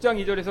 마태복음 6장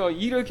 2절에서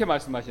이렇게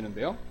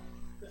말씀하시는데요.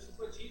 this is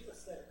what Jesus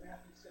said in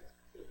Matthew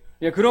 6:2.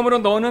 예, 그러므로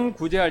너는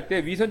구제할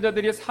때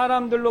위선자들이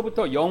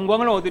사람들로부터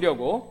영광을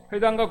얻으려고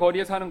회당과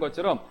거리에서 하는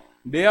것처럼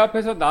내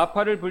앞에서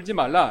나팔을 불지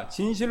말라.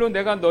 진실로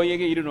내가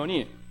너희에게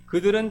이르노니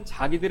그들은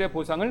자기들의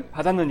보상을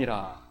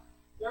받았느니라.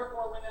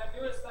 Therefore, when thou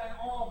doest thine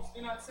alms,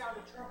 do not sound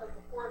a trumpet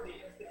before thee,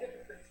 as the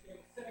hypocrites do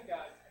in the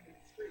synagogues and in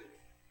the streets,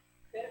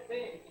 that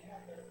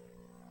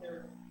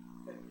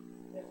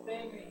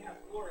they may have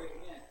glory of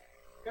men.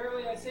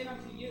 Verily I say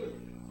unto you,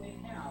 they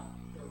have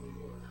their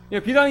reward. 예,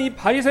 비단 이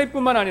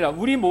바리새인뿐만 아니라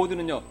우리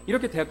모두는요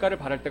이렇게 대가를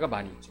바랄 때가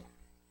많이 있죠.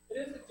 It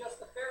isn't just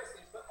the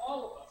Pharisees, but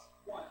all of us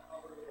want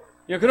our reward.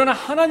 예, 그러나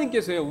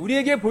하나님께서요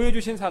우리에게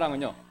보여주신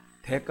사랑은요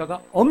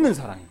대가가 없는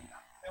사랑입니다.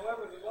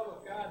 However, the love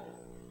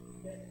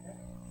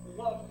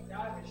that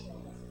God has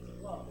shown us is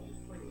a love that is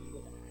freely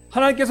given.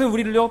 하나님께서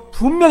우리를요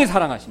분명히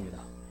사랑하십니다.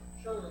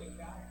 Surely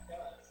God does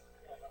love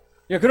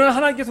us. 예, 그러나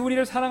하나님께서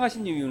우리를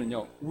사랑하신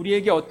이유는요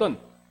우리에게 어떤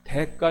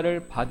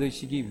대가를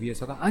받으시기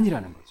위해서가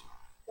아니라는 거죠.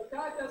 But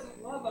God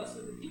doesn't love us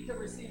so that He can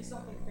receive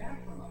something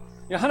back from us.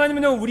 예,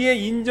 하나님은요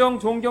우리의 인정,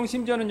 존경,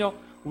 심지어는요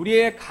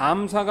우리의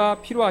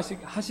감사가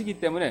필요하시기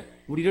때문에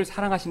우리를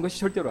사랑하신 것이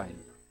절대로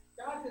아닙니다.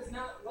 God does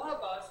not love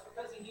us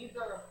because He needs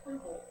our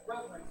approval,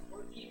 reverence,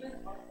 or even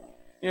our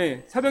thanks.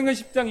 예, 사도행전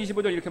 10장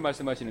 25절 이렇게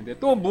말씀하시는데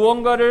또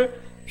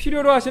무언가를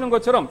필요로 하시는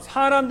것처럼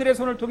사람들의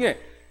손을 통해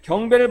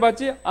경배를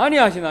받지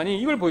아니하시나니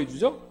이걸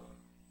보여주죠.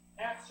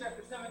 Acts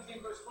chapter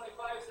 17, verse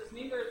 25 says,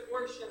 Neither is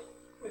worship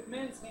with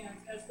men's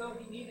hands as though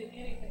He needed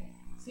anything,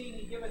 seeing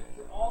He giveth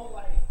to all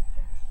life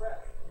and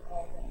breath and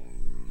all things.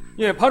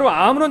 예, 바로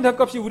아무런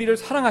대값이 우리를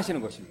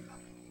사랑하시는 것입니다.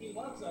 He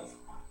loves us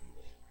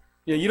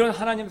unconditionally. 예, 이런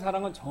하나님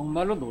사랑은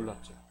정말로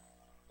놀랍죠.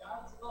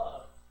 God's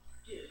love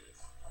is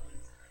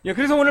amazing. 예,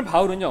 그래서 오늘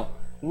바울은요,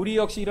 우리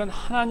역시 이런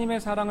하나님의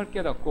사랑을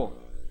깨닫고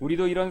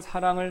우리도 이런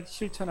사랑을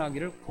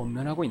실천하기를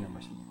권면하고 있는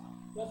것입니다.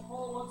 Thus,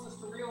 Paul wants us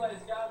to realize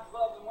God's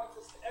love and wants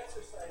us to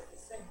exercise the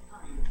same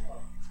kind of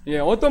love. 예,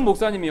 어떤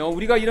목사님이요,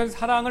 우리가 이런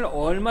사랑을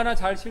얼마나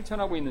잘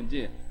실천하고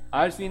있는지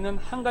알 수 있는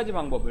한 가지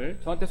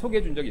방법을 저한테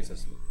소개해 준 적이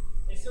있었습니다.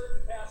 A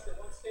certain pastor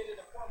once stated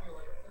a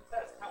formula to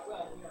test how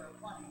well we are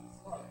applying this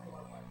love to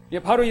our life. 예,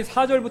 바로 이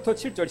 4절부터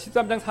 7절,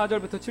 13장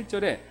 4절부터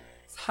 7절에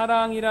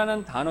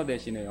사랑이라는 단어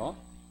대신에요,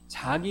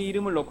 자기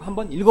이름을 넣고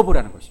한번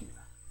읽어보라는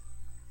것입니다.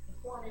 The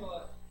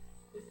formula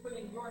is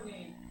putting your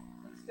name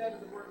instead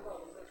of the word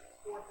love in verses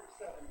 4 through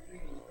 7.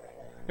 Reading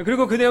it.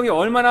 그리고 그 내용이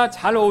얼마나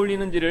잘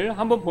어울리는지를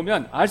한번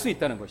보면 알 수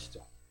있다는 것이죠.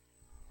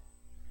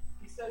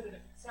 He said that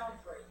if it sounds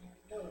right, you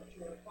can know that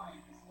you are applying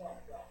this love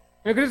well.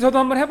 예, 그래서 저도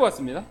한번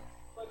해보았습니다.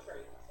 Let's try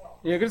it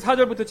yourself. 예, 그래서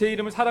 4절부터 제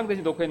이름을 사랑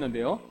대신 넣고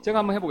했는데요. 제가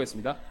한번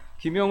해보겠습니다.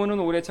 김영우는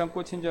오래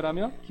참고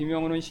친절하며,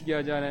 김영우는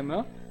시기하지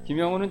아니하며,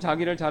 김영우는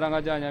자기를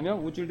자랑하지 아니하며,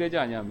 우쭐대지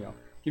아니하며,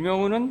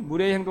 김영우는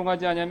무례히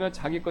행동하지 아니하며,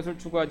 자기 것을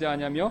추구하지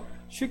아니하며,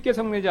 쉽게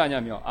성내지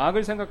아니하며,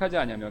 악을 생각하지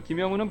아니하며,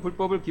 김영우는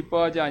불법을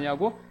기뻐하지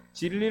아니하고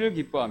진리를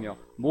기뻐하며,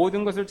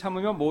 모든 것을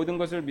참으며, 모든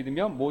것을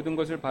믿으며, 모든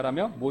것을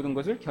바라며, 모든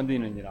것을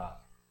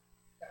견디느니라.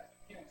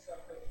 Pastor Kim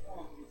suffered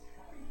wrong in his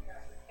coming.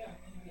 Pastor Kim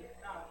envieth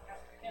not.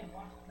 Pastor Kim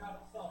wanteth not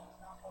himself, is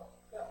not puffed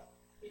himself.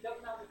 He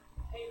doth not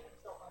behave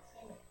himself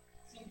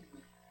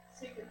unseemly,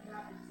 seeketh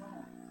not his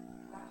own,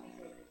 not his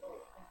own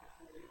boast, thinketh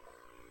no evil.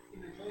 He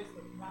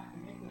rejoiceth not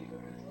in iniquity,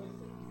 but rejoiceth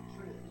in the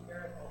truth. He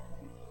beareth all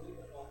things,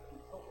 believeth all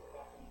things, hopeth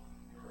all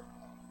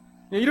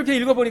things. 예, 이렇게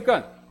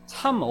읽어보니까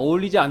참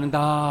어울리지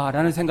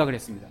않는다라는 생각을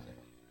했습니다.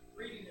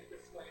 Reading it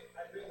this way,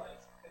 I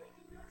realized that it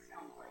did not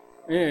sound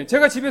right. 예,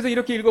 제가 집에서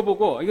이렇게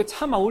읽어보고 이거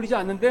참 어울리지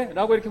않는데?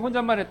 라고 이렇게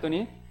혼잣말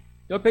했더니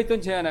옆에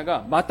있던 제 아내가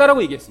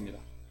맞다라고 얘기했습니다.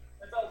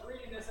 As I was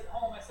reading this at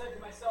home, I said to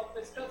myself,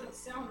 this doesn't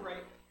sound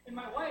right. And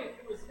my wife,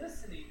 who was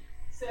listening,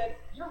 said,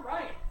 you're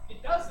right,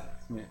 it doesn't.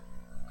 예,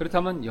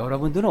 그렇다면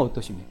여러분들은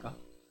어떠십니까?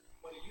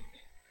 What do you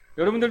think?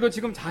 여러분들도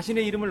지금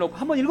자신의 이름을 넣고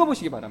한번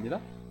읽어보시기 바랍니다.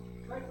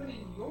 Try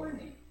putting your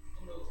name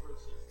in those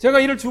verses. 제가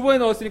이를 주보에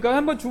넣었으니까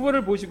한번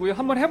주보를 보시고요.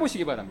 한번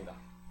해보시기 바랍니다.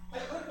 I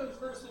put those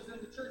verses in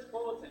the church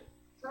bulletin.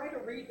 Try to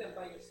read them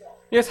by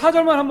yourself. 예,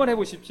 4절만 한번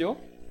해보십시오.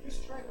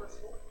 Just try verse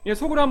 4. 예,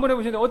 속으로 한번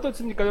해보시는데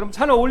어떻습니까? 여러분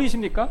잘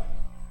어울리십니까? Does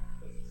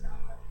it sound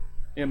right?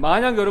 예,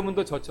 만약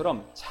여러분도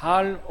저처럼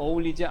잘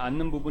어울리지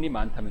않는 부분이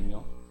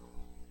많다면요,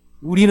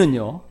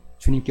 우리는요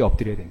주님께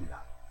엎드려야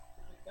됩니다.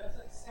 If it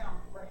doesn't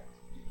sound right to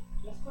you,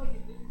 just like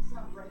it didn't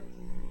sound right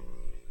to me,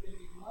 then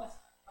you must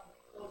come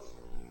closer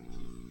to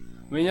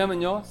Jesus.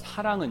 왜냐하면요,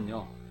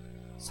 사랑은요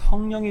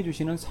성령이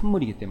주시는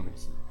선물이기 때문에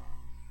그렇습니다.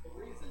 The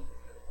reason is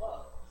that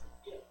love is a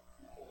gift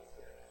from the Holy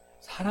Spirit.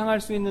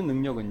 사랑할 수 있는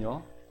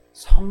능력은요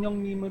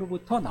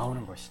성령님으로부터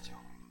나오는 것이죠.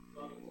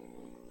 Love is a gift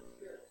from the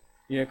Spirit.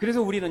 예,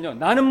 그래서 우리는요,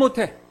 나는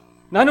못해,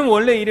 나는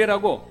원래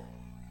이래라고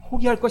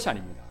포기할 것이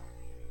아닙니다.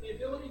 The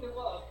ability to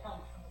love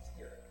comes from the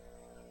Spirit.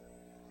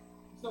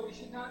 So we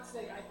should not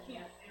say, I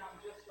can't, and I'm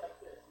just like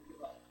this, and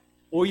give up.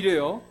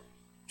 오히려요,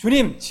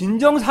 주님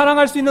진정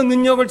사랑할 수 있는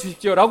능력을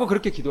주십시오라고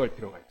그렇게 기도할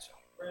필요가 있죠.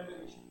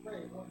 Rather, we should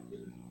pray, Lord,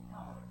 give me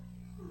power.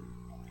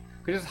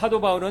 그래서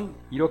사도 바울은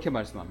이렇게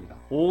말씀합니다.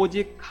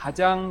 오직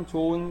가장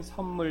좋은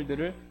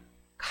선물들을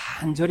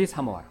간절히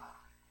사모하라.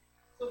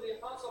 So the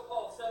Apostle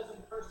Paul says in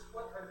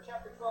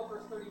chapter 12,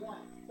 verse 31,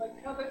 but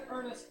covet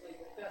earnestly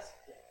the best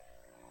gift.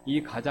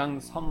 이 가장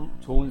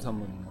좋은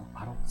선물은요,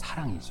 바로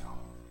사랑이죠.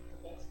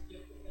 The best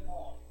gift of them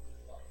all is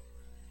love.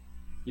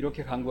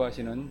 이렇게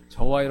간구하시는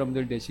저와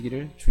여러분들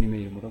되시기를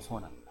주님의 이름으로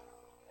소원합니다.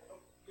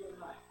 You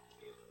and I should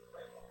be able to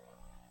pray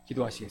love.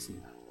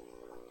 기도하시겠습니다.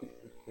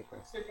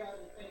 Dear God,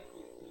 we thank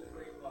you for your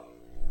great love.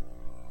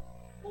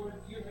 Lord,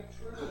 you have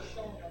truly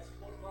shown us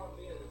what love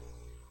is.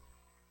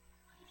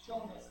 You've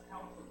shown us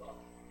how to love.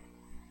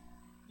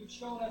 You've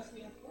shown us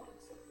the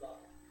importance of love.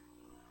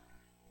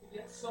 But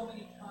yet so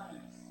many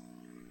times,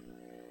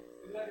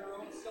 we let our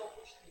own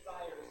selfish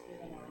desires get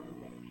in our own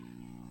way.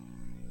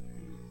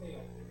 And we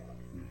fail to love.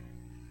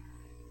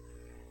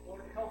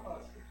 Lord, help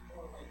us to be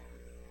more like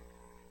you.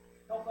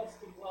 Help us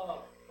to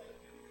love like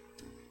you.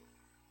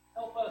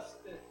 Help us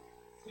to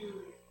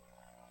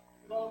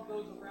love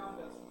those around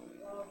us, and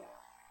to love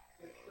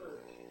the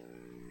church,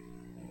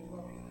 and to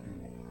love you.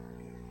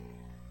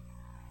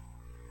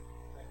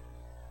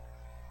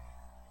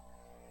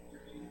 In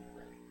your name we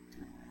pray.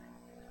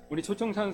 우리 초청 찬